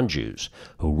to non-Jews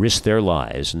who risked their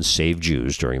lives and saved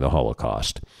Jews during the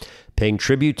Holocaust. Paying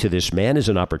tribute to this man is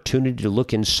an opportunity to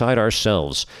look inside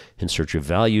ourselves in search of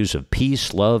values of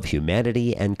peace, love,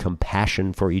 humanity, and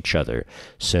compassion for each other,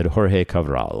 said Jorge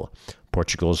Cabral,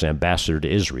 Portugal's ambassador to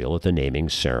Israel at the naming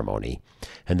ceremony.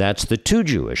 And that's the Too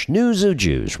Jewish News of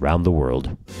Jews round the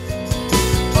world.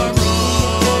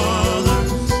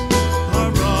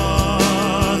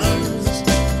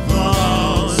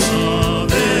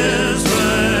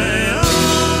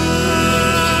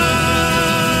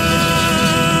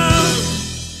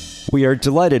 We are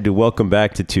delighted to welcome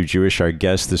back to Too Jewish our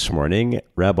guest this morning.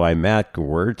 Rabbi Matt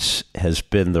Gewirtz has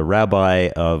been the rabbi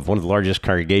of one of the largest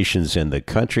congregations in the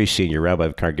country, senior rabbi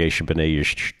of Congregation B'nai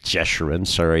Jeshurun.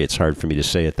 Sorry, it's hard for me to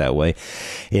say it that way.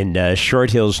 In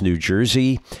Short Hills, New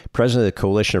Jersey, president of the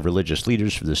Coalition of Religious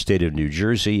Leaders for the state of New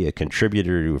Jersey, a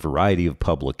contributor to a variety of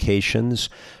publications.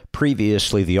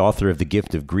 Previously, the author of The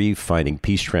Gift of Grief, Finding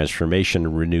Peace, Transformation,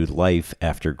 and Renewed Life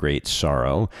After Great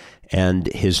Sorrow. And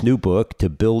his new book, To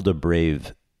Build a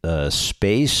Brave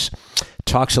Space,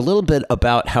 talks a little bit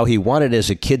about how he wanted as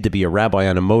a kid to be a rabbi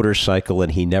on a motorcycle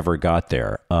and he never got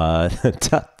there.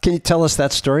 Can you tell us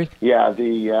that story? Yeah,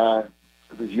 it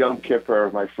was Yom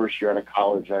Kippur, my first year out of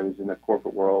college. I was in the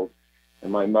corporate world, and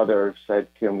my mother said,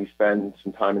 can we spend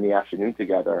some time in the afternoon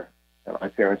together? And my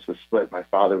parents were split. My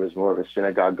father was more of a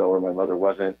synagogue goer. My mother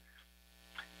wasn't.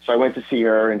 So I went to see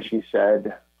her, and she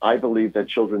said, I believe that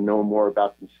children know more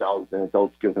about themselves than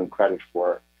adults give them credit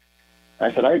for.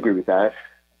 I said, I agree with that.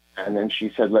 And then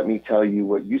she said, let me tell you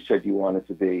what you said you wanted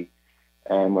to be.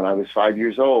 And when I was 5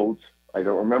 years old, I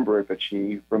don't remember it, but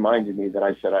she reminded me that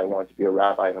I said I wanted to be a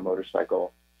rabbi on a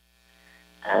motorcycle.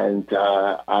 And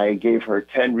I gave her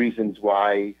 10 reasons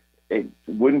why it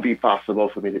wouldn't be possible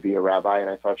for me to be a rabbi,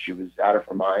 and I thought she was out of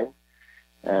her mind.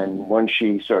 And when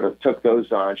she sort of took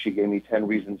those on, she gave me 10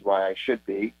 reasons why I should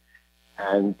be.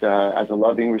 And as a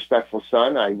loving, respectful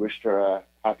son, I wished her a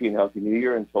happy and healthy New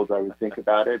Year and told her I would think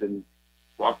about it and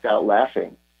walked out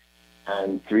laughing.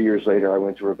 And 3 years later, I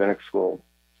went to rabbinic school.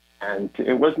 And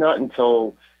it was not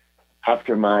until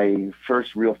after my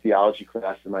first real theology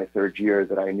class in my third year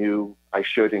that I knew I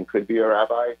should and could be a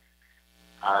rabbi.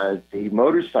 The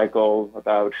motorcycle,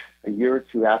 about a year or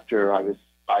two after I was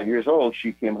 5 years old,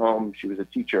 she came home. She was a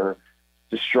teacher,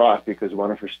 distraught because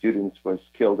one of her students was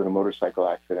killed in a motorcycle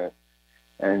accident.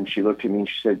 And she looked at me and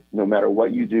she said, no matter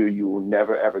what you do, you will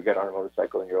never, ever get on a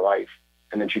motorcycle in your life.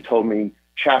 And then she told me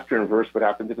chapter and verse what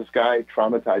happened to this guy. It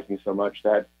traumatized me so much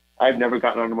that I've never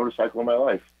gotten on a motorcycle in my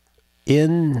life.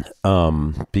 In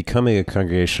becoming a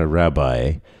congregational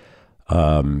rabbi,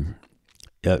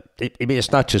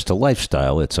 it's not just a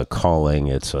lifestyle, it's a calling,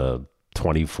 it's a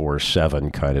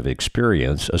 24/7 kind of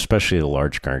experience, especially a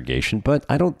large congregation. But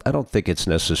I don't think it's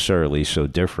necessarily so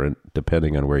different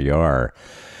depending on where you are.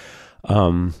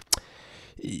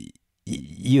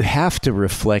 You have to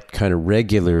reflect kind of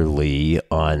regularly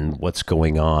on what's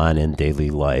going on in daily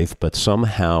life, but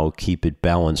somehow keep it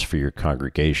balanced for your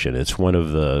congregation. It's one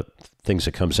of the things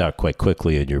that comes out quite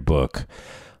quickly in your book.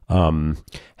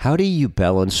 How do you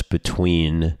balance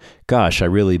between, gosh, I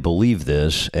really believe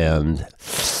this, and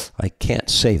I can't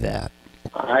say that?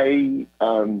 I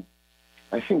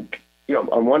think,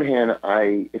 on one hand,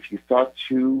 if you thought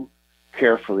too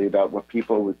carefully about what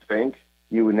people would think,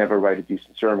 you would never write a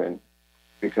decent sermon,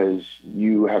 because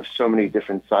you have so many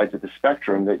different sides of the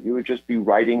spectrum that you would just be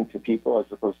writing to people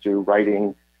as opposed to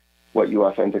writing what you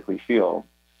authentically feel.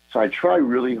 So I try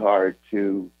really hard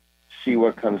to see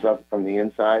what comes up from the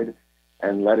inside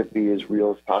and let it be as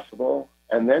real as possible,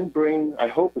 and then bring, I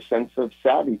hope, a sense of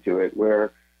savvy to it,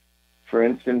 where, for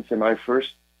instance, in my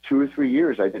first 2 or 3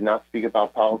 years, I did not speak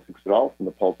about politics at all from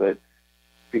the pulpit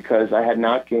because I had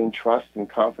not gained trust and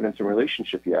confidence in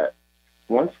relationship yet.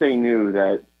 Once they knew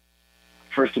that,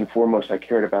 first and foremost, I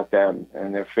cared about them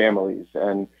and their families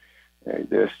and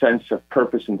their sense of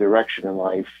purpose and direction in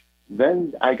life,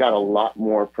 then I got a lot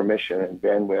more permission and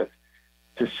bandwidth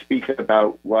to speak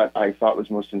about what I thought was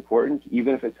most important,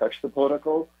 even if it touched the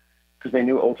political, because they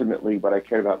knew ultimately what I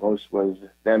cared about most was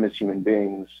them as human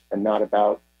beings and not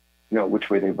about, which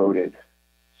way they voted.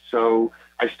 So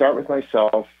I start with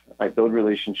myself, I build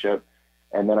relationship,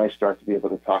 and then I start to be able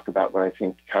to talk about what I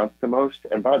think counts the most.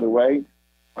 And by the way,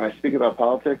 when I speak about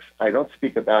politics, I don't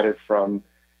speak about it from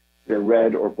the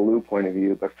red or blue point of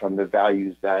view, but from the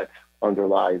values that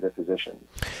underlie the position.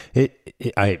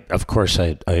 Of course,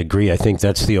 I agree. I think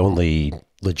that's the only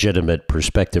legitimate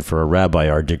perspective for a rabbi.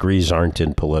 Our degrees aren't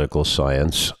in political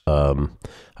science.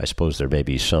 I suppose there may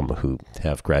be some who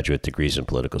have graduate degrees in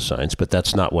political science, but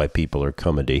that's not why people are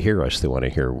coming to hear us. They want to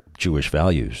hear Jewish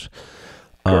values.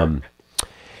 There's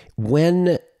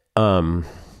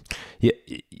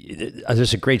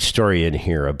a great story in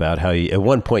here about how at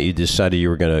one point you decided you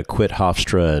were going to quit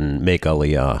Hofstra and make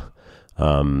Aliyah.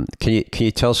 Can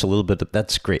you tell us a little bit?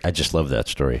 That's great. I just love that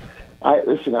story. I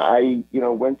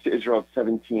went to Israel at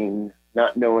 17,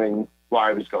 not knowing why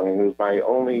I was going. It was my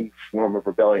only form of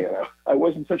rebellion. I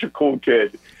wasn't such a cool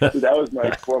kid, so that was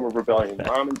my form of rebellion.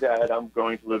 Mom and Dad, I'm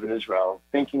going to live in Israel,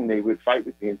 thinking they would fight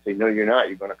with me and say, no, you're not.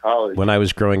 You're going to college. When I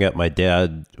was growing up, my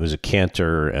dad was a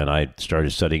cantor, and I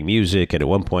started studying music. And at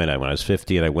one point, when I was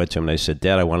 50, and I went to him and I said,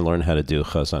 Dad, I want to learn how to do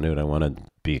chazanut. I want to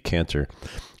be a cantor.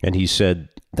 And he said,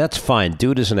 that's fine.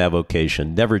 Do it as an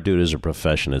avocation. Never do it as a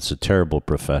profession. It's a terrible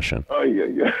profession. Oh,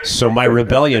 yeah. So my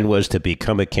rebellion was to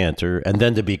become a cantor and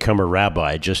then to become a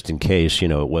rabbi, just in case,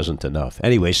 it wasn't enough.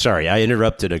 Anyway, sorry, I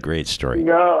interrupted a great story.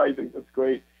 No, I think that's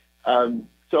great.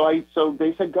 So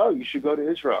they said, go. You should go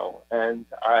to Israel. And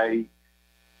I,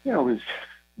 was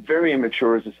very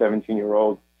immature as a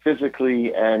 17-year-old,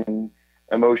 physically and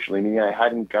emotionally. Meaning I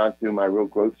hadn't gone through my real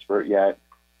growth spurt yet.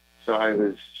 So I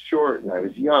was short and I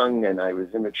was young and I was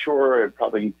immature and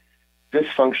probably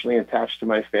dysfunctionally attached to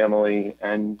my family.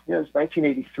 And it's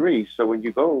 1983. So when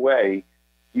you go away,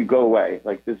 you go away.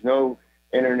 Like there's no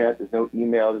internet, there's no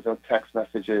email, there's no text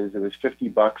messages. It was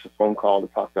 $50 a phone call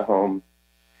to talk to home.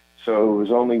 So it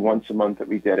was only once a month that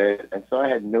we did it. And so I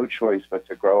had no choice but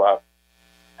to grow up.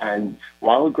 And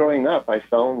while growing up, I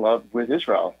fell in love with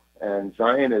Israel and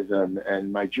Zionism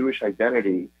and my Jewish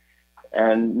identity.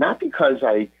 And not because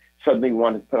I suddenly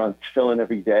wanted to put on tefillin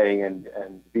every day and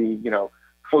be,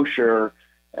 kosher,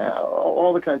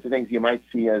 all the kinds of things you might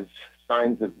see as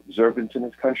signs of observance in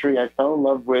this country. I fell in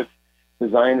love with the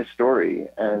Zionist story,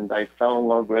 and I fell in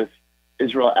love with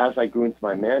Israel as I grew into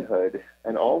my manhood.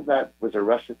 And all of that was a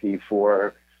recipe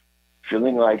for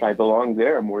feeling like I belonged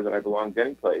there more than I belonged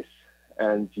any place.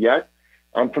 And yet,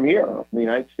 I'm from here. I'm from the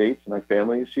United States, and my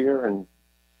family is here, and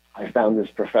I found this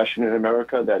profession in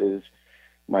America that is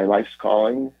my life's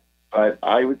calling. But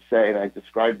I would say, and I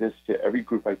describe this to every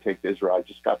group I take to Israel, I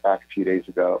just got back a few days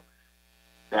ago,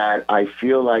 that I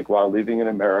feel like while living in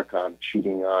America, I'm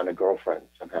cheating on a girlfriend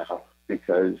somehow,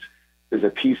 because there's a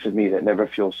piece of me that never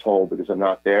feels whole because I'm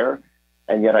not there.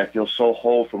 And yet I feel so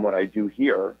whole from what I do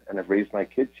here, and I've raised my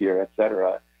kids here, et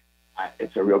cetera.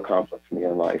 It's a real conflict for me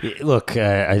in life. Look,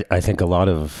 I think a lot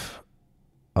of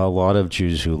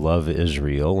Jews who love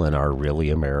Israel and are really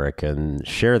American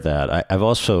share that. I've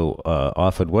also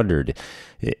often wondered,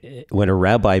 when a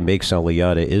rabbi makes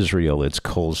Aliyah to Israel, it's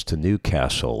Coles to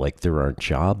Newcastle. Like there aren't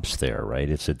jobs there, right?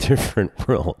 It's a different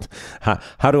world.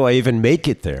 How do I even make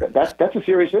it there? That's a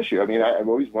serious issue. I mean, I've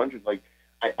always wondered, like,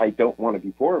 I don't want to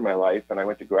be poor in my life, and I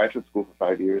went to graduate school for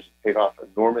 5 years, paid off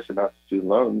enormous amounts of student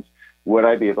loans, would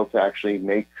I be able to actually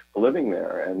make a living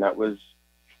there? And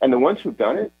the ones who've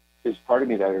done it, is part of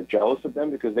me that are jealous of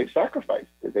them because they've sacrificed.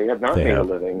 They have not made a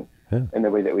living in the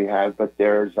way that we have, but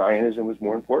their Zionism was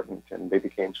more important, and they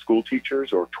became school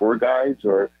teachers or tour guides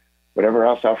or whatever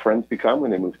else our friends become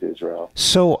when they move to Israel.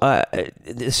 So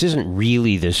this isn't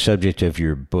really the subject of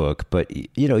your book, but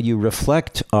you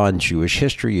reflect on Jewish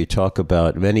history. You talk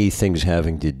about many things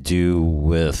having to do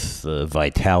with the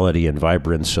vitality and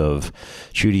vibrance of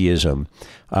Judaism.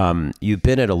 You've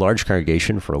been at a large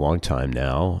congregation for a long time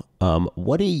now.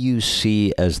 What do you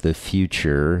see as the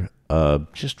future,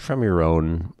 just from your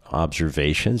own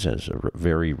observations as a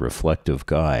very reflective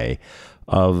guy,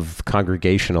 of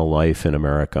congregational life in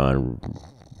America, and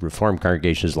Reformed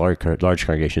congregations, large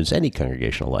congregations, any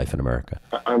congregational life in America?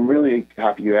 I'm really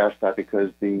happy you asked that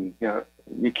because you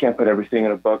can't put everything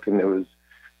in a book, and there was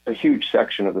a huge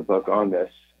section of the book on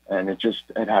this, and it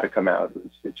had to come out.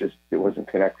 It wasn't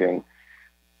connecting.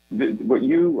 What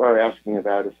you are asking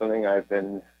about is something I've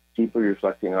been deeply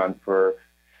reflecting on for,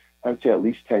 I would say, at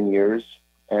least 10 years.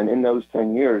 And in those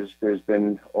 10 years, there's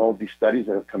been all these studies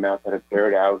that have come out that have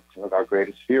bared out some of our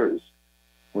greatest fears,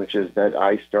 which is that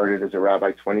I started as a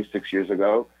rabbi 26 years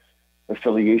ago.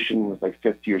 Affiliation was like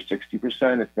 50 or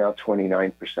 60%. It's now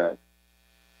 29%.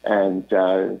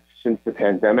 And since the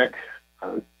pandemic,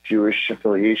 Jewish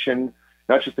affiliation,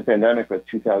 not just the pandemic, but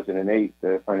 2008,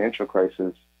 the financial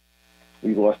crisis,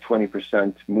 we've lost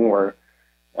 20% more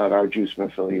of our Jewish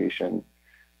affiliation.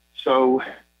 So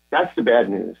that's the bad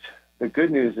news. The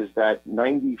good news is that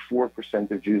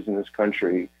 94% of Jews in this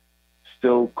country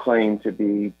still claim to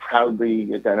be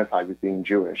proudly identified with being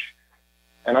Jewish.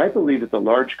 And I believe that the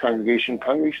large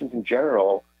congregations in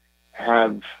general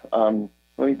have, let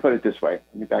me put it this way,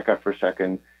 let me back up for a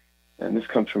second, and this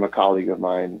comes from a colleague of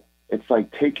mine. It's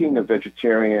like taking a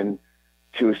vegetarian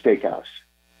to a steakhouse.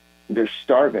 They're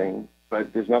starving,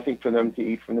 but there's nothing for them to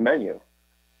eat from the menu.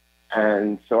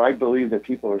 And so I believe that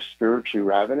people are spiritually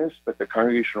ravenous, but the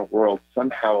congregational world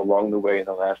somehow along the way in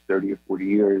the last 30 or 40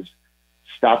 years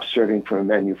stopped serving from a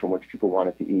menu from which people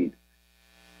wanted to eat.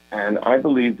 And I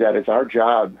believe that it's our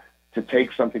job to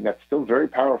take something that's still very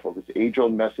powerful, this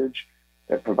age-old message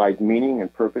that provides meaning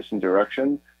and purpose and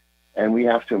direction, and we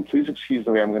have to, and please excuse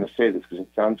the way I'm going to say this because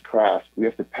it sounds crass, we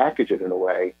have to package it in a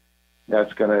way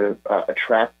that's going to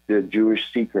attract the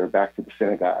Jewish seeker back to the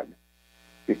synagogue.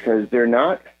 Because they're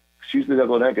not, excuse the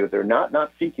double negative, they're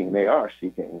not seeking, they are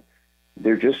seeking.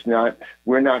 They're just not,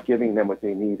 we're not giving them what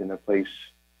they need in the place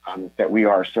that we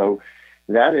are. So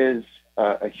that is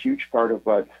a huge part of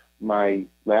what my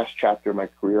last chapter of my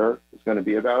career is going to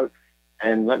be about.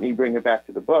 And let me bring it back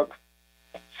to the book,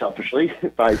 selfishly,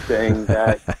 by saying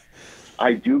that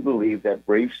I do believe that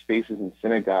brave spaces in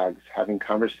synagogues, having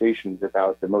conversations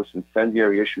about the most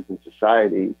incendiary issues in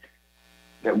society,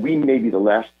 that we may be the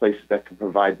last places that can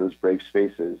provide those brave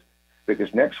spaces.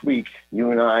 Because next week, you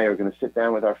and I are going to sit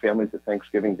down with our families at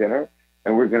Thanksgiving dinner,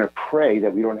 and we're going to pray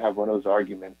that we don't have one of those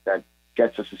arguments that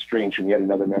gets us estranged from yet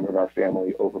another member of our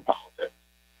family over politics.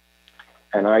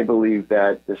 And I believe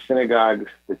that the synagogue,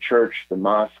 the church, the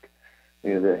mosque,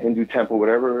 the Hindu temple,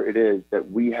 whatever it is,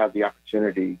 that we have the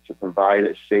opportunity to provide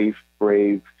a safe,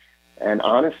 brave, and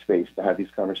honest space to have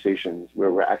these conversations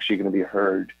where we're actually going to be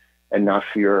heard and not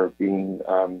fear of being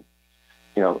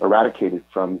eradicated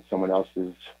from someone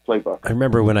else's playbook. I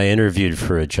remember when I interviewed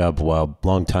for a job a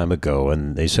long time ago,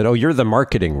 and they said, "Oh, you're the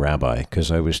marketing rabbi,"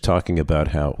 because I was talking about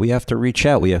how we have to reach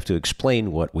out, we have to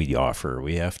explain what we offer,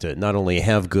 we have to not only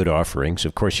have good offerings,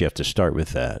 of course you have to start with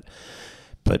that,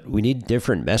 but we need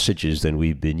different messages than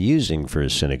we've been using for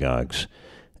synagogues,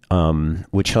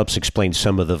 which helps explain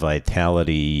some of the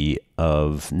vitality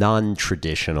of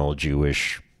non-traditional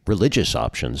Jewish religious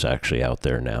options actually out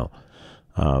there now.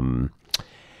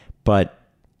 But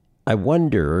I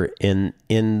wonder,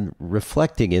 in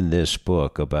reflecting in this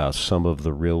book about some of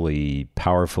the really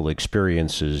powerful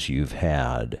experiences you've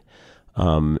had,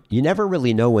 you never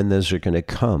really know when those are going to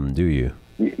come, do you?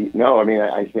 No, I mean,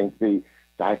 I think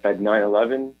I've had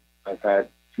 9/11, I've had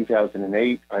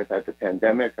 2008, I've had the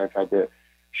pandemic, I've had the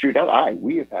shootout.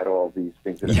 We have had all these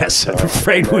things. Yes, I'm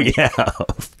afraid we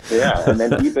have. Yeah, and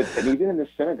then even in the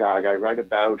synagogue, I write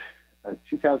about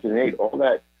 2008, all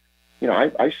that.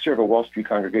 I serve a Wall Street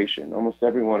congregation. Almost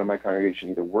everyone in my congregation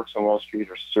either works on Wall Street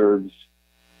or serves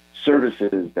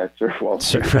services that serve Wall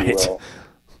Street, right. if you will.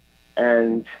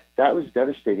 And that was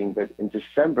devastating. But in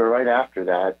December, right after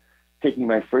that, taking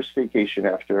my first vacation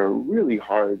after a really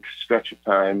hard stretch of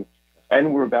time,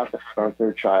 and we're about to have our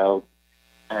third child,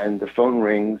 and the phone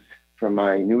rings from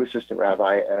my new assistant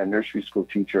rabbi and a nursery school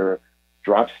teacher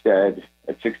drops dead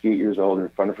at 68 years old in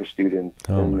front of her students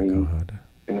in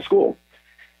the school.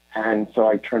 And so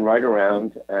I turn right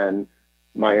around, and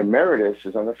my emeritus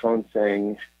is on the phone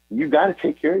saying, "You got to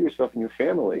take care of yourself and your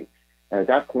family." And at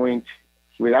that point,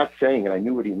 without saying it, I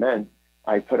knew what he meant.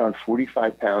 I put on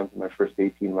 45 pounds in my first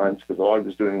 18 months because all I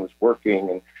was doing was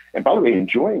working and by the way,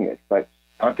 enjoying it, but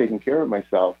not taking care of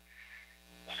myself.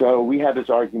 So we had this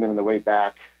argument on the way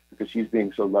back because he's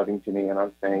being so loving to me, and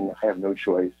I'm saying, I have no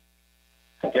choice.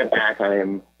 I get back,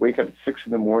 wake up at 6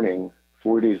 a.m,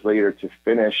 4 days later to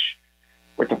finish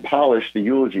or to polish the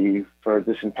eulogy for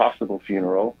this impossible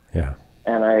funeral. Yeah.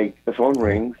 And the phone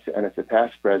rings, and it's a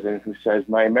past president who says,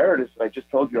 "My emeritus, I just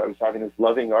told you I was having this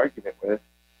loving argument with,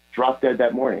 dropped dead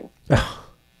that morning."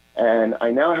 And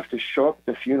I now have to show up at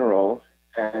the funeral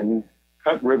and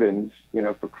cut ribbons,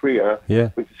 for Kriya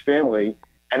with his family.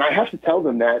 And I have to tell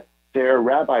them that their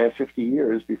rabbi of 50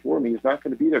 years before me is not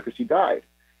going to be there because he died.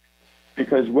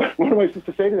 Because what am I supposed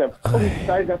to say to them? "Oh, he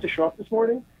decided not to show up this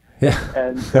morning?" Yeah.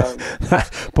 And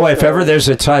boy, if ever there's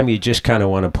a time you just kind of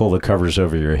want to pull the covers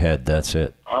over your head, that's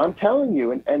it. I'm telling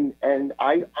you, and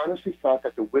I honestly thought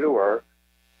that the widower,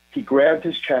 he grabbed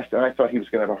his chest, and I thought he was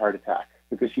going to have a heart attack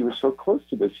because he was so close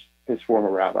to his former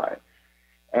rabbi.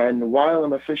 And while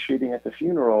I'm officiating at the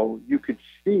funeral, you could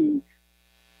see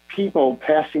people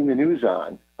passing the news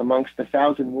on amongst the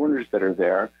 1,000 mourners that are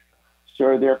there.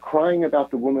 So they're crying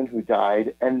about the woman who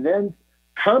died, and then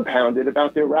compounded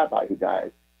about their rabbi who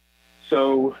died.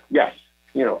 So, yes,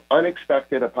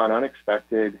 unexpected upon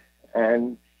unexpected,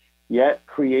 and yet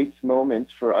creates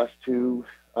moments for us to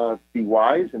be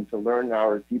wise and to learn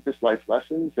our deepest life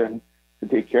lessons and to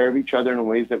take care of each other in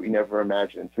ways that we never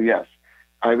imagined. So, yes,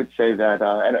 I would say that,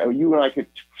 and you and I could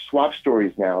swap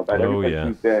stories now about every place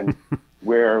we've been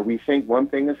where we think one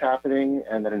thing is happening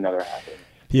and then another happens.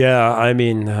 Yeah, I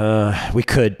mean, we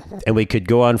could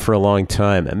go on for a long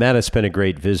time. And Matt, it's been a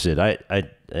great visit.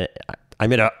 I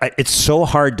mean, it's so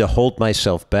hard to hold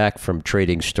myself back from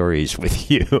trading stories with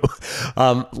you.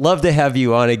 Love to have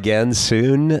you on again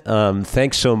soon.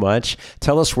 Thanks so much.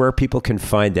 Tell us where people can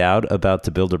find out about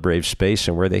the Build a Brave Space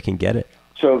and where they can get it.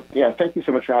 So, yeah, thank you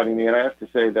so much for having me. And I have to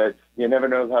say that you never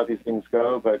know how these things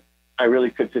go, but I really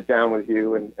could sit down with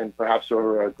you and perhaps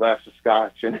over a glass of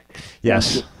scotch. And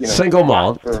yes, single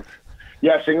malt.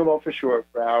 Single malt for sure,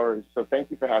 for hours. So thank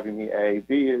you for having me, A.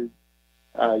 B is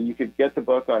you could get the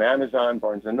book on Amazon,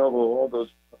 Barnes & Noble, all those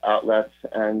outlets.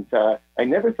 And I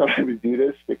never thought I would do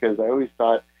this because I always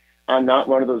thought I'm not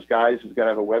one of those guys who's going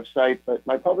to have a website. But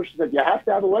my publisher said, you have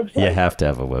to have a website. You have to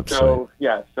have a website.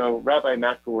 So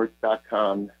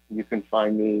RabbiMattGewertz.com, you can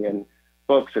find me and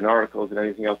books and articles and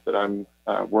anything else that I'm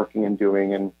working and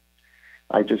doing. And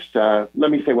I just, let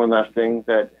me say one last thing,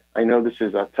 that I know this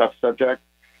is a tough subject,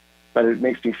 but it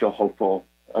makes me feel hopeful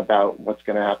about what's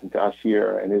going to happen to us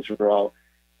here in Israel.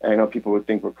 And I know people would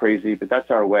think we're crazy, but that's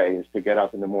our way, is to get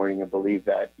up in the morning and believe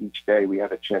that each day we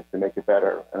have a chance to make it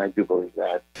better. And I do believe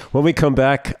that. When we come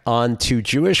back on Too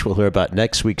Jewish, we'll hear about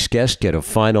next week's guest get a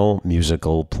final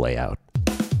musical play out.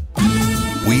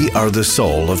 We are the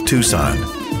soul of Tucson.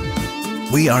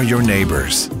 We are your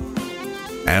neighbors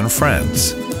and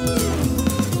friends.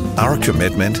 Our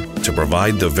commitment to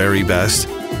provide the very best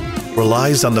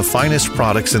relies on the finest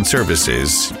products and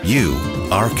services you,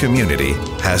 our community,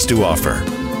 has to offer.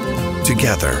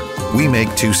 Together, we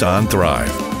make Tucson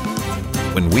thrive.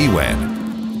 When we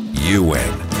win, you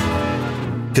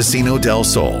win. Casino del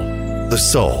Sol, the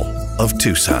soul of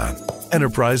Tucson.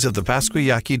 Enterprise of the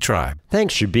Pasquayaqui tribe.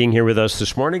 Thanks for being here with us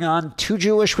this morning on Too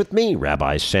Jewish with me,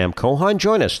 Rabbi Sam Cohon.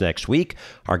 Join us next week.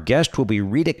 Our guest will be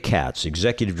Rita Katz,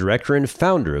 Executive Director and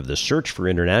founder of the Search for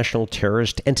International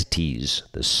Terrorist Entities,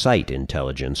 the SITE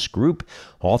Intelligence Group,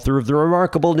 author of the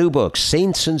remarkable new book,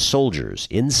 Saints and Soldiers,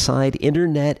 Inside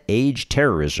Internet Age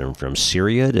Terrorism from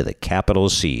Syria to the Capitol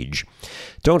Siege.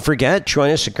 Don't forget, join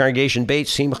us at Congregation Beit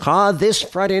Simcha this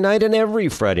Friday night and every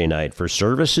Friday night for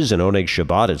services and Oneg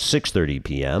Shabbat at 6:30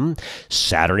 p.m.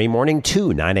 Saturday morning,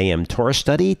 9 a.m. Torah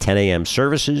study, 10 a.m.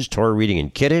 services, Torah reading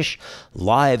and Kiddush,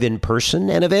 live in person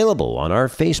and available on our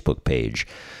Facebook page.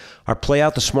 Our play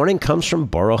out this morning comes from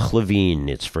Baruch Levine.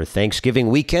 It's for Thanksgiving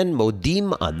weekend,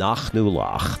 Modim Anachnu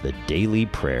Lach, the daily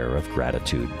prayer of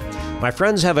gratitude. My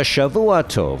friends, have a Shavua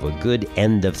Tov, a good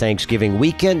end of Thanksgiving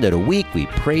weekend, and a week we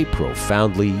pray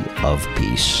profoundly of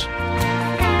peace.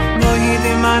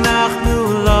 Modim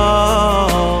Anachnu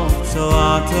Lach,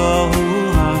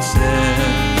 Shoatahu Hashem,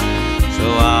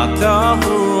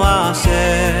 Shoatahu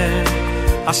Hashem,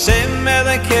 Hashem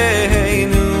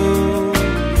Elokeinu.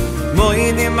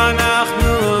 Moidim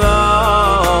anachnu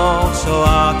lo,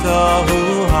 Shoatahu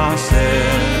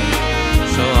Hashem,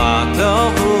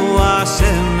 Shoatahu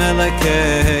Hashem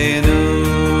Elokeinu.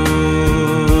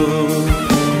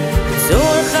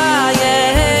 Zur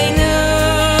Chayenu,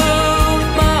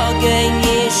 Magen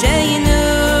Yisheinu,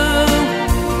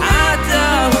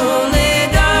 Atahu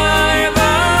Lidar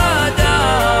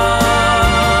Vadam.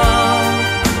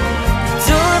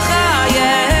 Zur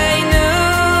Chayenu,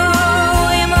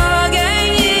 Magen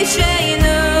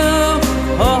Yisheinu,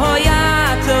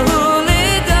 Hohoyatahu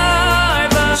Lidar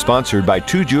Vadam. Sponsored by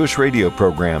 2 Jewish radio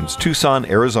programs, Tucson,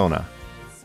 Arizona.